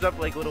arms up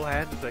like little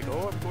hands. It's like,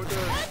 oh, I'm going to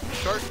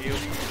shark you.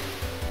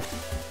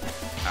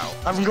 Ow.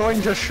 I'm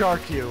going to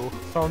shark you.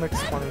 Phonix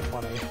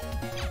 2020.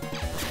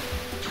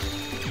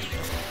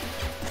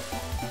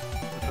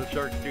 That's what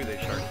sharks do, they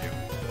shark you.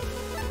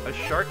 A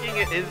sharking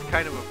is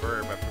kind of a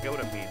verb. I forget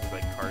what it means,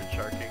 like hard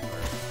sharking or...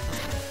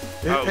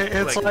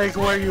 It's like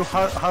where you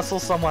hustle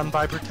someone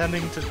by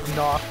pretending to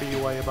not be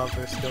way above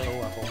their skill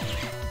level.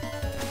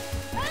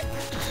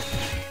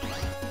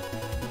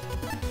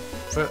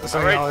 So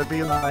right. you know, it'd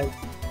be like...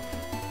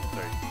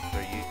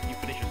 Sorry, you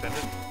finish your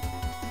sentence?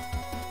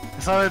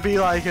 So it'd be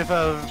like if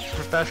a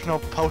professional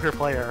poker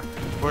player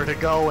were to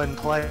go and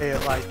play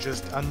at like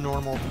just a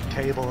normal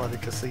table at a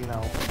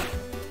casino.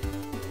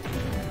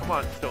 Come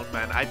on, Stone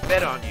Man, I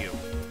bet on you.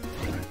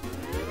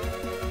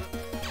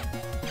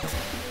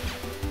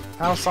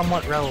 How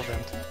somewhat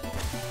relevant.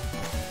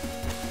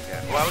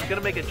 Yeah, well, I was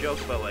gonna make a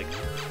joke about, like,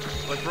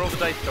 let's roll the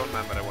dice, Stone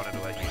Man, but I wanted to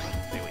let you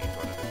see what you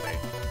wanted to say.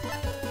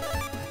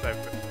 So I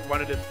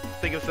wanted to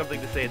think of something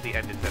to say at the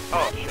end instead.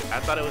 Oh, shit, I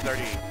thought it was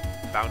already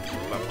bound to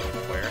move up with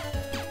a square.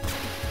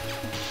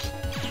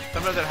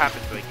 Sometimes that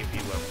happens, like, if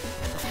you,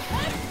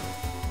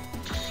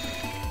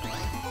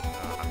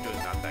 I'm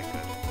doing not that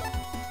good.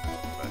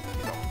 But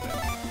he's almost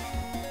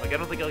dead. Like, I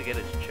don't think I'll get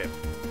his chip.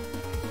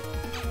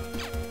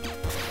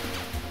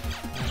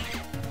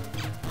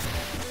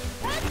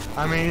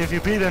 I mean, if you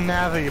beat a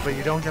Navi but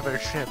you don't get their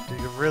ship, do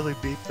you really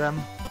beat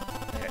them?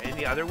 Yeah, in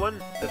the other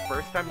one, the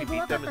first time you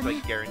beat them is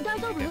like guaranteed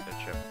to get the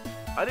chip.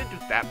 I didn't do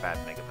that bad,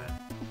 Megaman.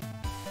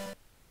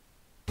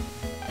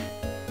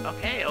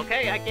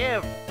 Okay, I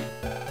give.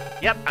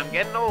 Yep, I'm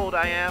getting old,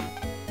 I am.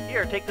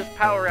 Here, take this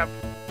power up.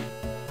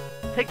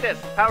 Take this.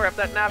 Power up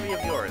that navi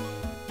of yours.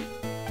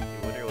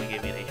 You literally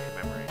gave me an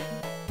HP memory.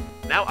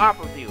 Now off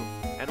with you,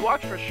 and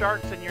watch for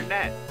sharks in your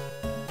net.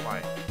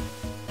 Why?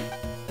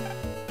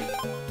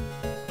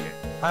 Okay.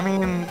 I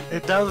mean,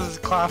 it does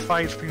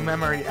classify HP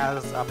memory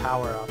as a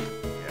power-up.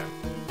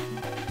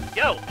 Yeah.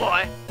 Yo,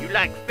 boy! You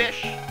like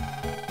fish?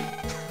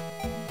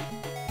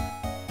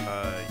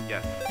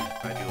 Yes.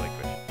 I do like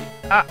fish.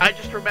 I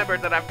just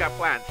remembered that I've got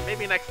plans.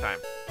 Maybe next time.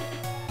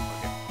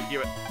 Okay.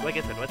 Here, like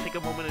I said, let's take a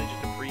moment and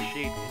just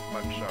appreciate his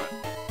mugshot.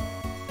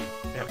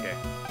 Yep. Okay.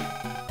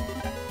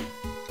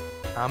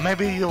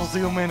 Maybe you'll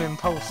zoom in and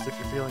post if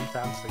you're feeling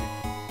fancy.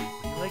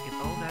 Would you like an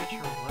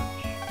all-natural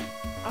lunch?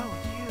 Oh,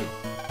 it's you!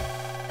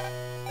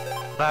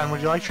 Then,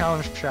 would you like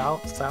challenge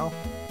Sal?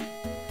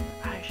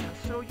 I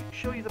shall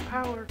show you the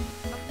power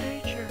of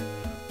nature.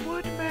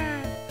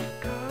 Woodman,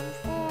 come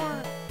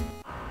forth!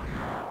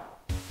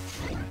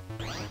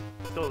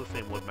 Still the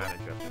same Woodman as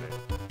yesterday.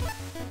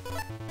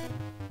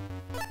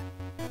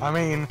 I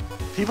mean,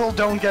 people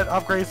don't get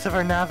upgrades to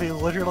their Navi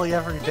literally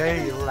every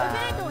day,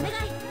 lad.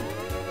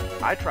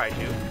 I try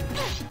to.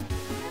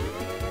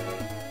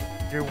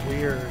 You're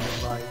weird,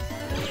 like...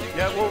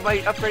 Yeah, well, my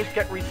upgrades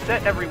get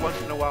reset every once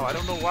in a while. I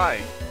don't know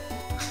why.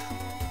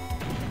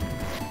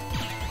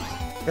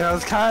 Yeah,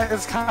 it's kind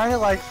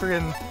of like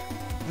freaking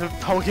the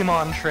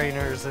Pokemon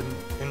trainers in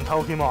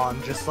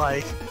Pokemon, just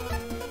like...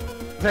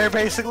 They're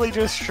basically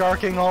just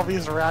sharking all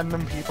these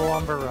random people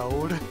on the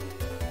road.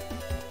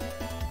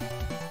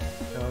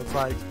 You know, it's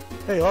like,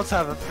 hey, let's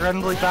have a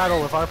friendly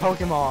battle with our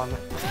Pokemon.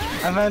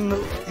 And then,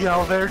 you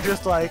know, they're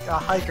just like a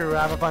hiker who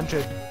have a bunch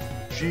of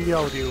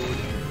Geodude,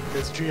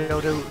 because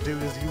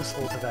Geodude is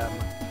useful to them.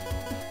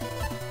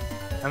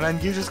 And then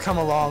you just come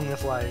along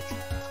with like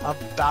a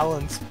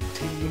balanced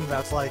team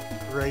that's like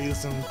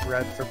raised and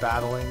bred for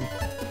battling.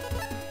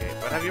 Okay,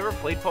 but have you ever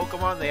played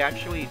Pokemon? They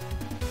actually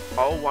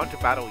all want to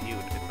battle you.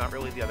 It's not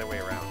really the other way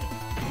around.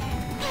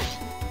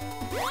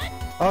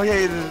 Oh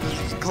yeah,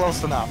 it's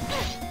close enough.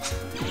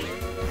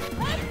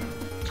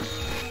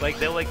 Like,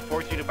 they'll like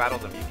force you to battle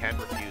them. You can't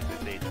refuse. They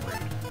say it's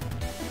rude.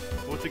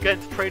 Well, it's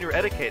against trainer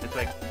etiquette. It's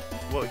like,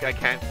 well, I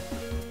can't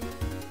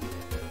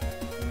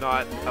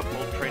not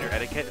uphold trainer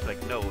etiquette. It's like,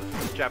 no,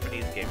 it's a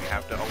Japanese game. You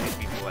have to always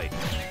be polite.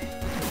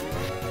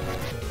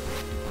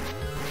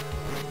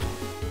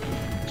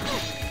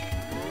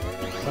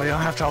 Well, you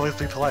don't have to always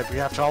be polite, but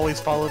you have to always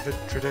follow the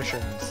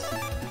traditions.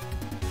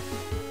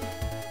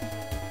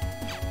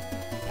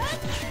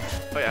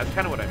 Oh yeah, that's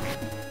kind of what I mean.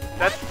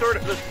 That's sort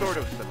of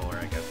similar,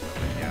 I guess. But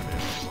like, yeah,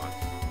 there's nuance.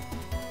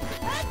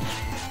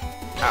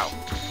 Ow.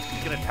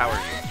 He's gonna tower you.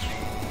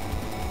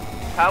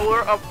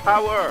 Power of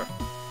power!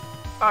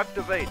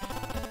 Activate!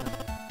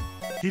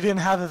 He didn't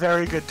have a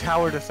very good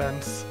tower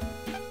defense.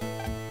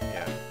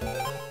 Yeah.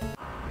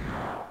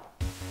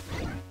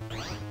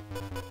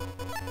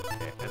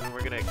 Okay, and then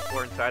we're gonna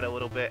explore inside a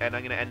little bit, and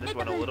I'm gonna end this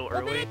one a little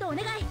early. And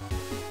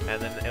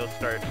then it'll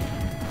start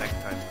next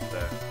time with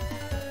the...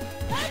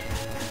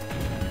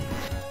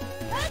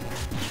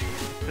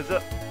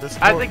 Because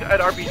I think at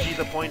RPG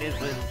the point is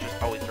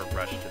just always to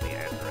rush to the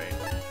end, right?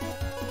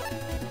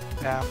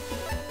 Yeah.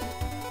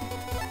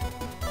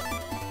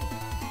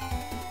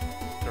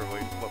 Sorry,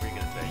 what were you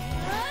gonna say?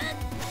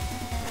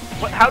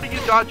 What? How did you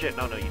dodge it?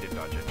 No, you didn't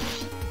dodge it.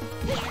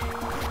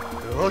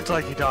 It looked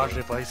like he dodged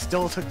it, but he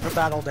still took the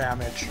battle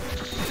damage.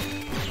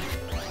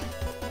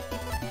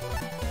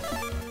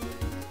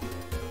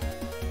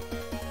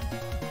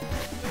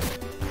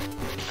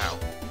 Ow.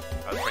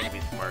 I was trying to be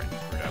smart and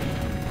screwed up.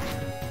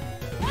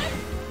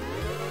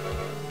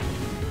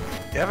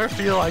 You ever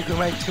feel like you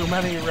make too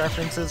many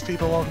references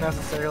people won't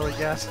necessarily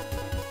get?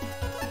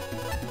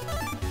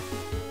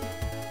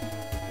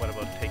 What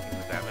about taking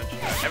the damage?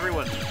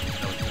 Everyone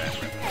knows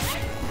that reference.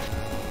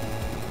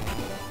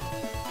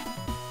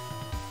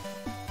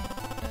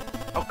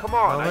 Oh, come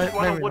on! Well, I just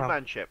want a maybe Woodman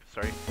not. ship.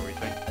 Sorry, what were you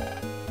saying?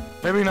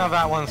 Maybe not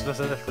that one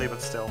specifically,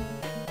 but still.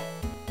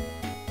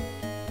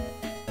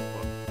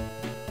 Well,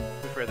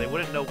 to be fair, they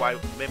wouldn't know why.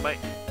 They might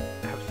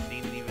have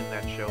seen even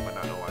that show, but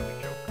not know why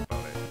we joke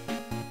about it.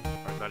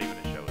 Or it's not even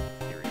a show, it's a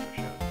series of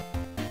shows.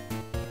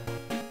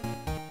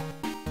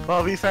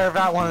 Well, to be fair,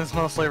 that one is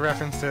mostly a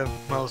reference to the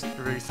most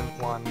recent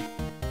one.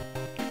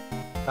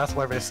 That's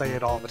where they say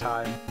it all the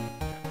time.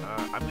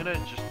 I'm gonna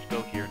just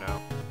go here now.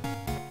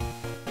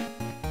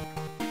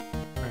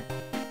 Okay,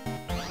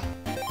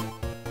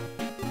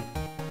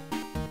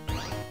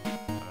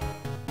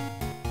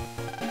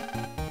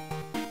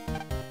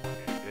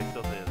 they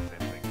still say the same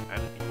thing.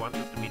 And he wants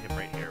us to meet him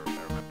right here, if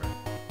I remember.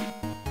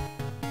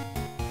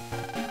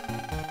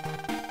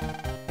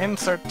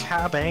 Insert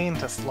tab A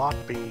into slot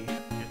B.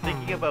 You're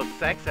thinking about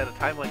sex at a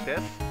time like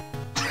this?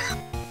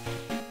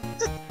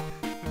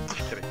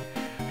 Just kidding.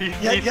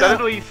 He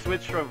suddenly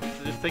switched from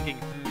just thinking,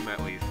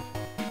 at least.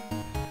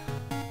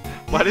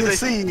 Why did You they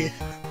see,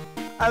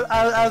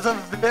 as a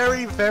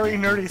very, very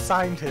nerdy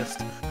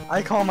scientist,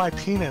 I call my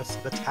penis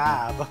the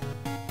tab.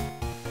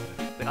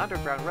 The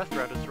underground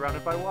restaurant is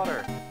surrounded by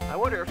water. I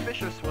wonder if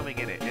fish are swimming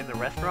in it. In the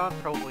restaurant?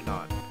 Probably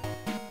not.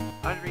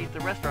 Underneath the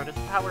restaurant is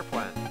a power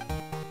plant.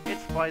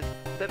 It's supplies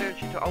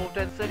energy to all of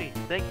Den City.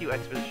 Thank you,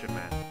 Exposition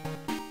Man.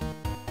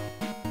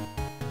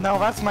 No,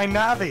 that's my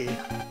Navi.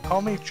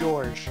 Call me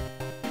George.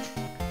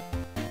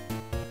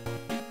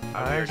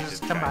 Alright,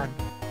 Just come on.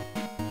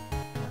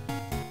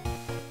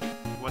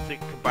 Once it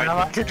combines Now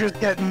I could just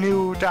get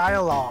new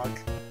dialogue.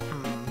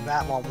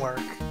 That won't work.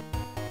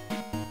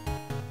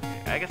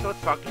 I guess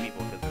let's talk to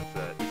people because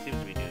it seems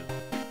to be new.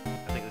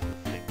 I think this is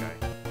the same guy.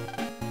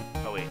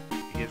 Oh wait,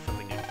 he has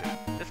something new to say.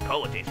 This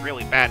cola tastes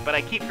really bad, but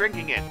I keep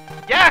drinking it.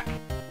 Yak!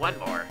 One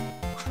more.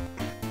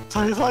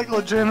 So he's like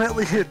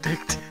legitimately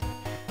addicted.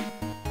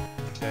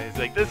 Yeah, he's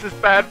like, this is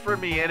bad for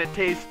me and it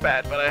tastes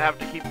bad, but I have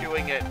to keep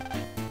doing it.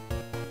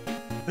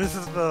 This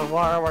is the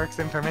Waterworks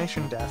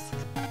information desk.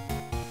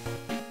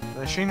 The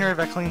machinery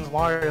that cleans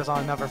water is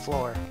on another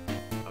floor.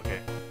 Okay.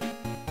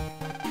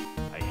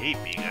 I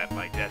hate being at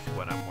my desk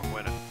when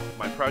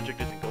my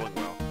project isn't going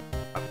well.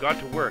 I've got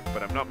to work,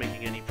 but I'm not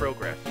making any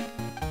progress.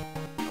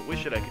 I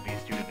wish that I could be a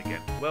student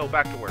again. Well,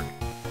 back to work.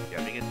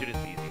 Yeah, being a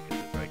student's easy,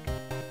 because it's like,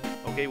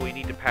 okay, well, you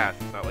need to pass.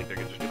 It's not like they're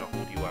just going to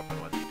hold you up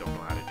unless you don't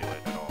know how to do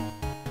it at all.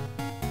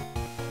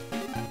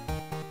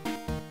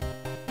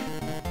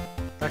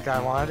 That guy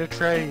wanted to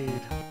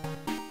trade.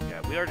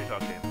 Yeah, we already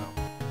talked to him, though.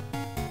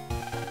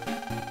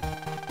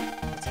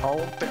 This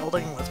whole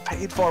building was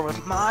paid for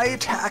with my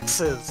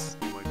taxes.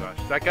 Oh my gosh.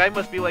 That guy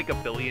must be like a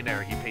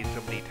billionaire. He pays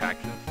so many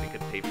taxes, he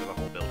could pay for the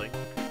whole building.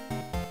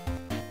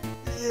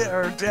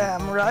 You're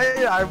damn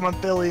right, I'm a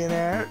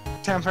billionaire.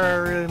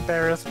 Temporary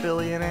embarrassed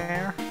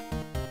billionaire.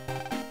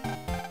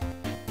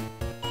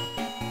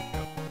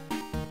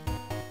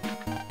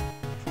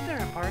 Isn't there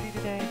a party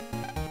today?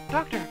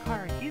 Dr.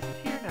 Akari, he's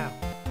here now.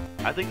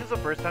 I think this is the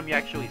first time you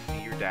actually see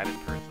your dad in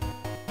person.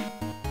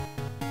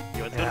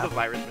 Yo, let's go to the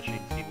virus machine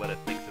and see what it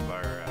thinks of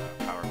our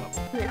power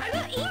level.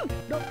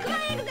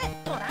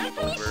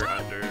 Over,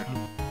 under,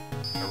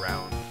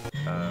 around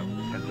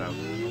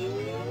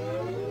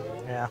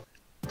 10,000. Yeah.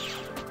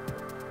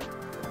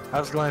 I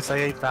was going to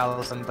say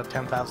 8,000, but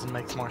 10,000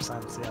 makes more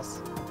sense,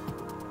 yes.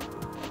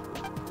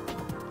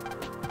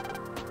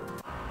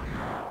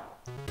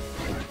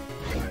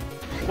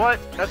 What?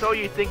 That's all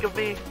you think of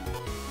me?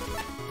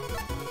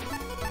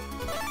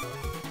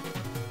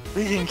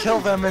 We can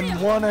kill them in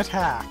one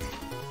attack.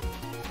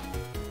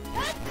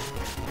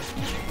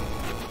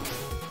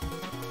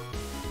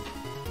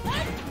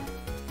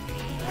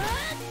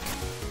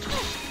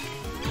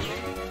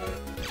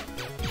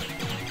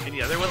 In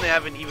the other one, they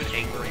have an even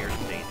angrier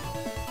state.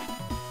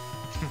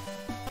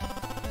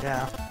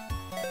 Yeah.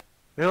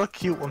 They look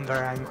cute when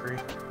they're angry.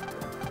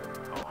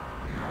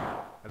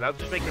 Oh. And that'll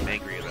just make them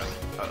angrier,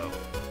 though. Uh-oh.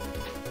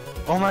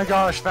 Oh my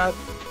gosh, that...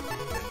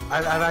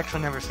 I've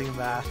actually never seen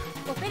that.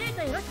 Oh,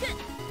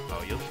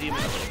 you'll see him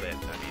in a little bit.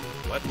 I mean,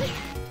 what?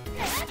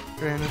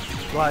 And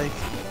it's like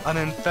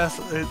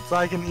it's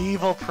like an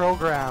evil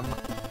program.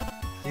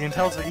 You can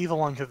tell it's an evil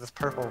one because it's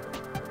purple.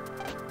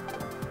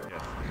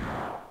 Yes.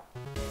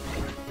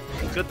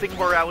 Good thing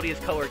morality is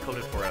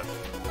color-coded for us.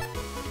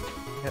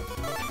 Yep.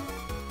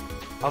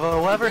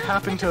 Although, whatever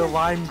happened to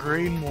lime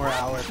green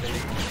morality?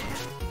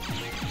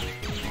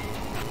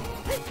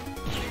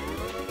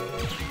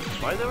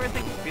 Why does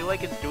everything feel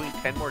like it's doing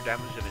 10 more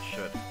damage than it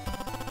should?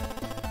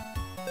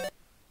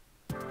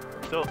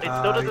 So, it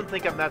still doesn't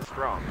think I'm that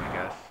strong, I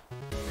guess.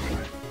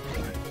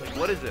 Like,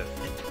 what is this?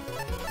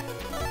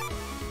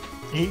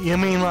 You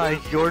mean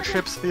like your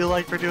trips feel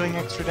like they're doing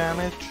extra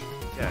damage?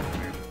 Yeah,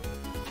 weird.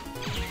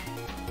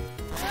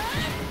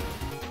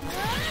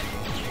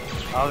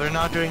 Oh, they're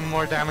not doing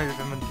more damage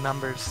than the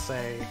numbers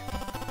say.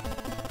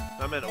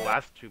 I meant the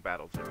last two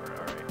battles they were,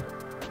 alright.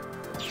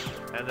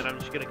 And then I'm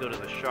just gonna go to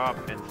the shop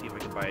and see if I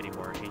can buy any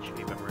more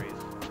HP memories.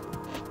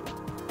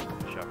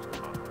 The shop's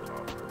on the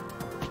top.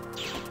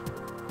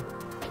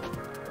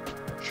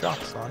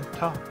 Shop's on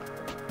top.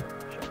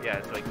 Yeah,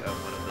 it's like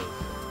one of those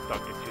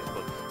Dr. Seuss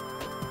books.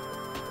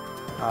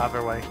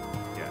 Other way.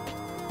 Yeah.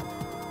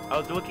 I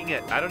was looking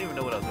at... I don't even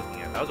know what I was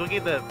looking at. I was looking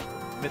at the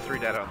mystery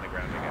data on the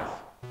ground, I guess.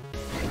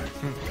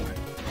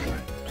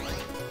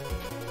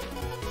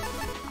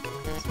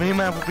 This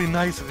mini-map would be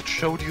nice if it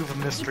showed you the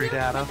mystery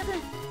data.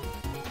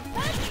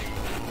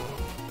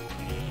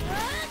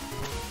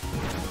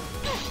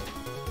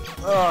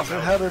 Oh, if it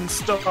hadn't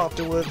stopped,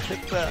 it would have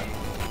hit that.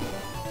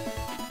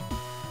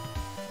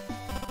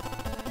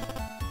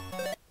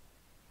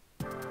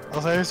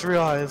 Also, I just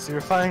realized you're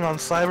fighting on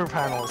cyber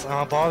panels, and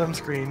on the bottom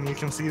screen you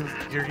can see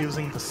you're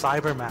using the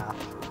cyber map.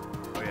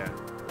 Oh yeah.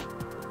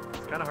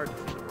 It's kind of hard to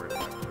see the words,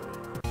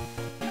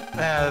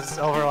 actually. As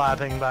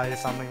overlapping by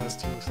something that's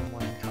too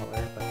similar in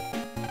color, but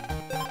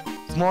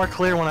it's more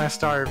clear when I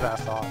started that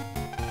thought.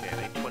 Okay,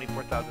 I need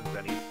 24,000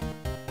 zennies.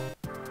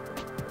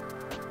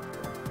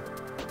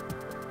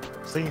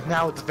 See,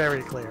 now it's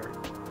very clear.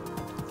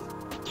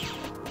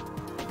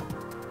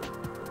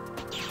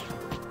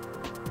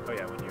 Oh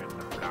yeah, when you're in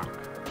the block.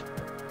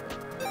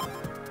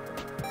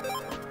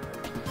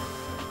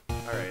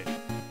 Alright.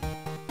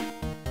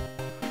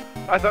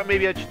 I thought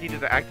maybe I just needed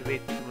to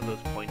activate some of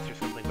those points or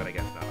something, but I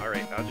guess not.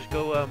 Alright, I'll just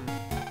go,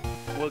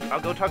 I'll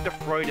go talk to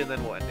Freud and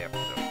then we'll end the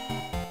episode.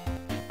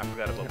 After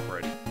forgot about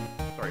Freud.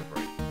 Sorry,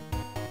 Freud.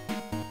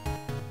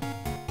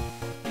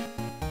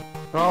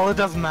 Well, it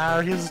doesn't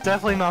matter. He's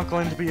definitely not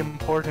going to be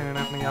important in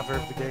any other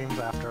of the games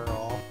after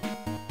all.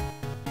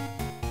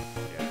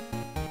 Yeah,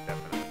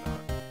 definitely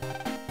not.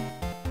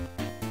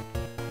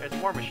 There's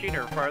more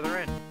machinery farther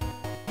in.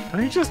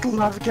 Don't you just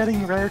love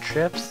getting rare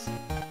chips?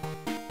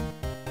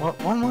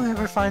 When will I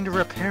ever find a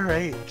repair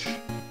H?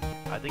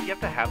 I think you have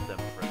to have them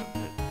for them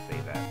to say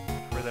that.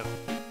 For them.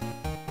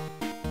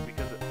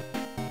 Because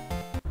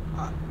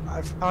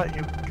I thought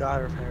you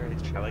got a repair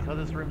H. I like how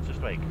this room's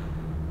just like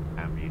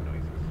ambient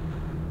noises.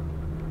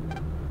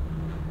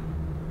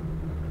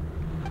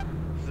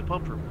 This is a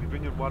pump room. We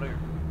bring in water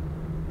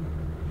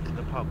in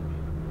the pump.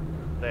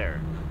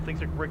 There.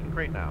 Things are working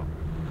great now.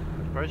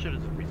 I probably should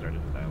have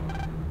restarted this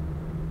dialogue.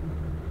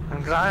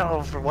 I'm glad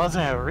it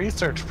wasn't a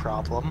research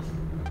problem.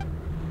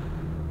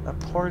 That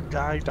poor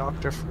guy,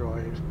 Dr.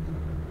 Freud.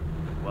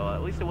 Well,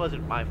 at least it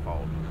wasn't my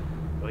fault.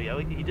 Well, yeah,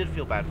 he did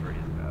feel bad for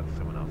his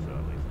someone else, so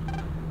at least.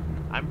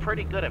 I'm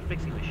pretty good at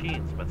fixing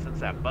machines, but since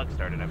that bug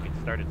started, I've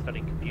started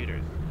studying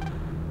computers.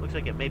 Looks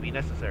like it may be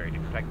necessary to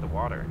protect the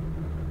water.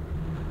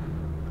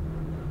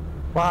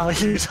 Wow,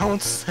 you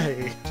don't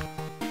say.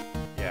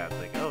 Yeah, it's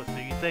like, oh, so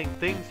you think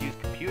things use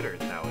computers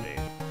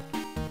nowadays?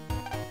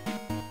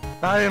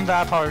 Not even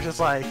that part, just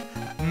like,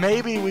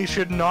 maybe we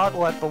should not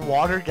let the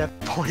water get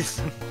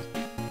poisoned.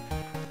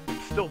 I'm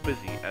still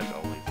busy, as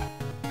always.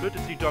 Good to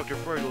see Dr.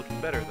 Freud looking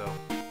better, though.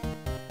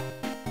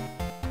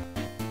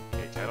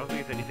 Okay, I don't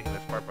think there's anything in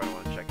this part, but I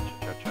want to check it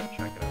out.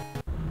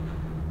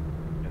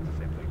 It's the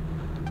same thing.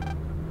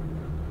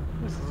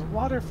 This is a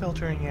water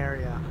filtering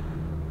area.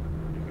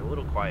 You're a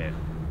little quiet.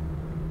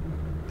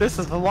 This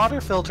is the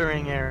water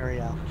filtering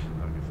area.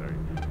 Okay, sorry.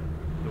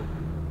 So,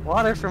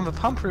 Water from the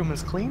pump room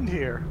is cleaned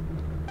here.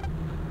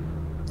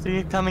 See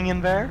it coming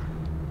in there?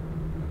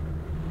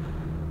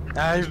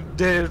 I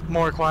did it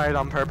more quiet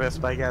on purpose,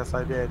 but I guess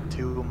I did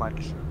too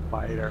much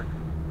quieter.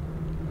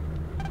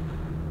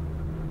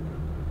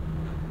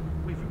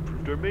 we've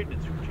improved our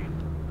maintenance routine.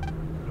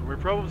 No more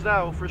problems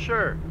now, for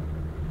sure.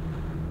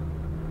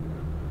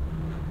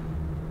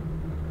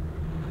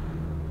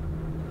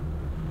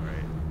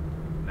 Alright.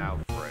 Now,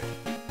 Freud.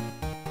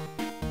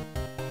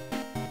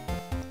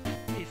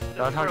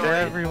 Don't talk to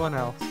everyone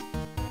else.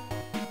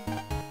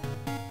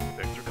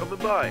 Thanks for coming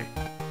by.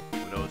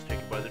 When I was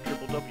taken by the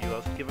Triple W, I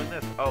was given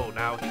this. Oh,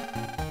 now he...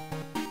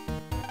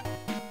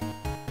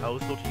 I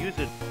was told to use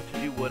it to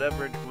do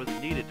whatever was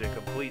needed to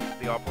complete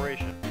the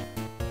operation.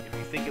 If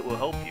you think it will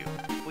help you,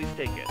 please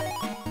take it.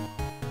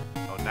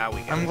 Oh, now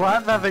we get I'm it.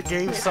 glad that they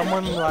gave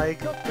someone like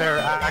their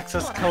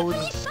access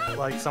codes,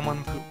 like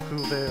someone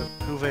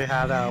who they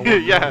had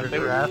Yeah, they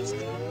were... arrest,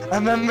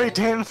 and then they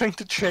didn't think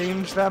to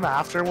change them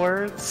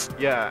afterwards.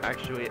 Yeah,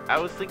 actually, I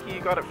was thinking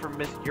you got it from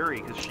Miss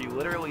Yuri, because she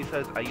literally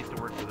says, I used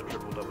to work for the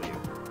Triple W.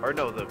 Or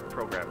no, the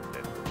programs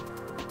did.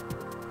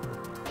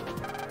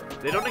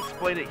 They don't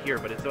explain it here,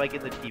 but it's like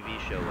in the TV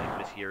show, like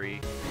Miss Yuri.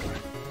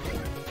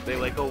 They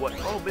like, oh, what?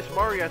 Oh, Miss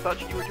Mari, I thought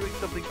you were doing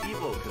something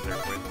evil, because they're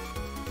twins.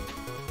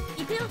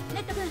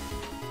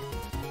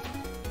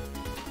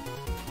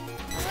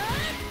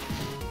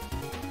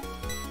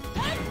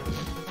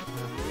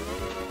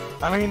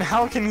 I mean,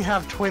 how can you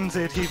have twins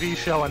in a TV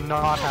show and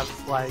not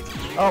have, like,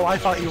 oh, I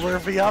thought you were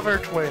the other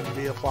twin,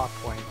 be a plot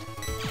point?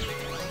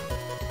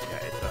 Yeah,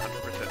 it's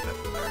 100%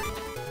 necessary.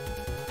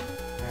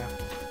 Yeah.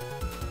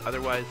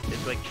 Otherwise,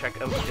 it's like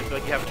it's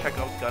like you have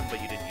Chekhov's gun,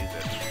 but you didn't use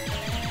it.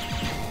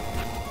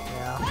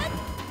 Yeah.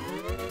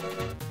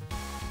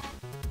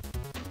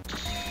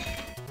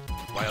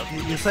 Why else?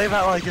 You say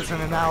that like it's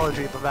an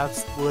analogy, but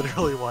that's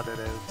literally what it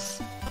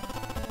is.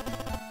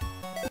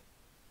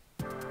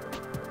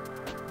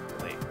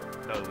 Wait,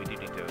 no, we do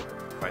need to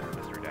find the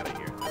mystery data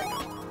here.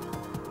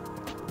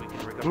 We can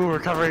recover. Ooh,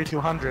 recovery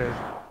 200.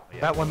 Yeah.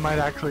 That one might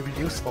actually be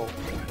useful.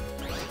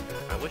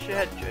 I wish it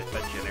had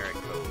a generic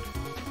code.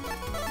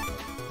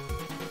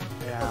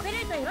 Yeah.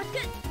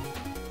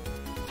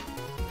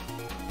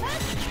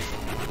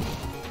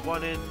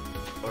 One in,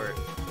 or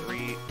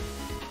three.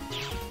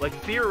 Like,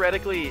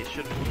 theoretically, it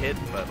shouldn't hit,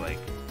 but, like...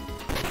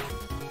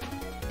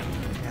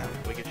 Yeah.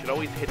 Like, it should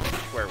always hit the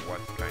square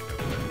once, kind of.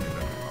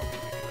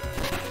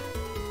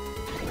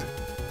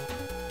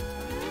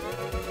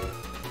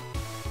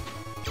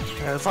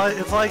 Yeah,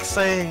 it's like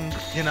saying,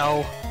 you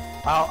know,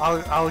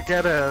 I'll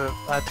get a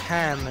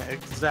 10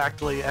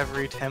 exactly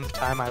every 10th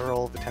time I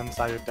roll the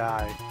 10-sided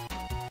die.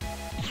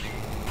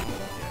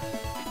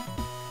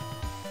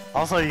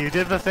 Also, you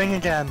did the thing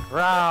again.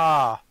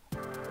 Rah!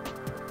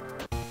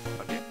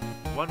 Okay,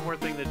 one more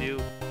thing to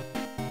do.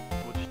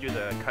 We'll just do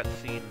the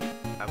cutscene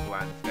of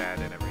Lan's dad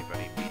and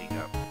everybody meeting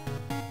up.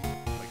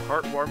 Like,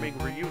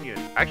 heartwarming reunion.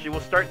 Actually,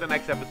 we'll start the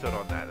next episode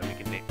on that, and we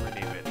can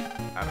rename it.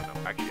 I don't know.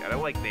 Actually, I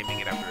don't like naming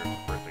it after the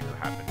first thing that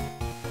happens.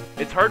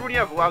 It's hard when you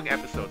have long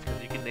episodes,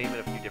 because you can name it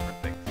a few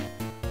different things.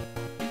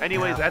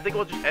 Anyways, Yeah. I think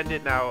we'll just end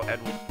it now, and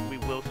we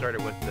will start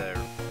it with the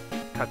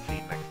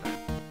cutscene next time.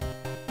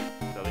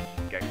 So we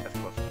just get as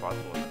close as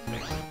possible in this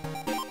thing.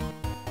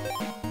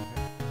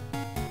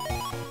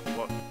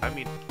 Well, I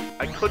mean,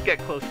 I could get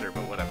closer,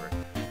 but whatever.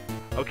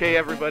 Okay,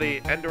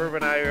 everybody, Endorb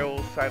and I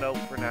will sign out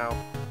for now.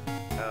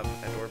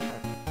 Endorb,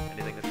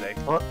 anything to say?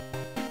 What?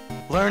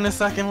 Learn a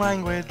second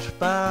language.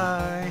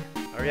 Bye.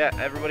 Alright,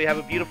 everybody have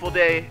a beautiful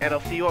day, and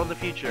I'll see you all in the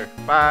future.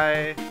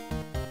 Bye.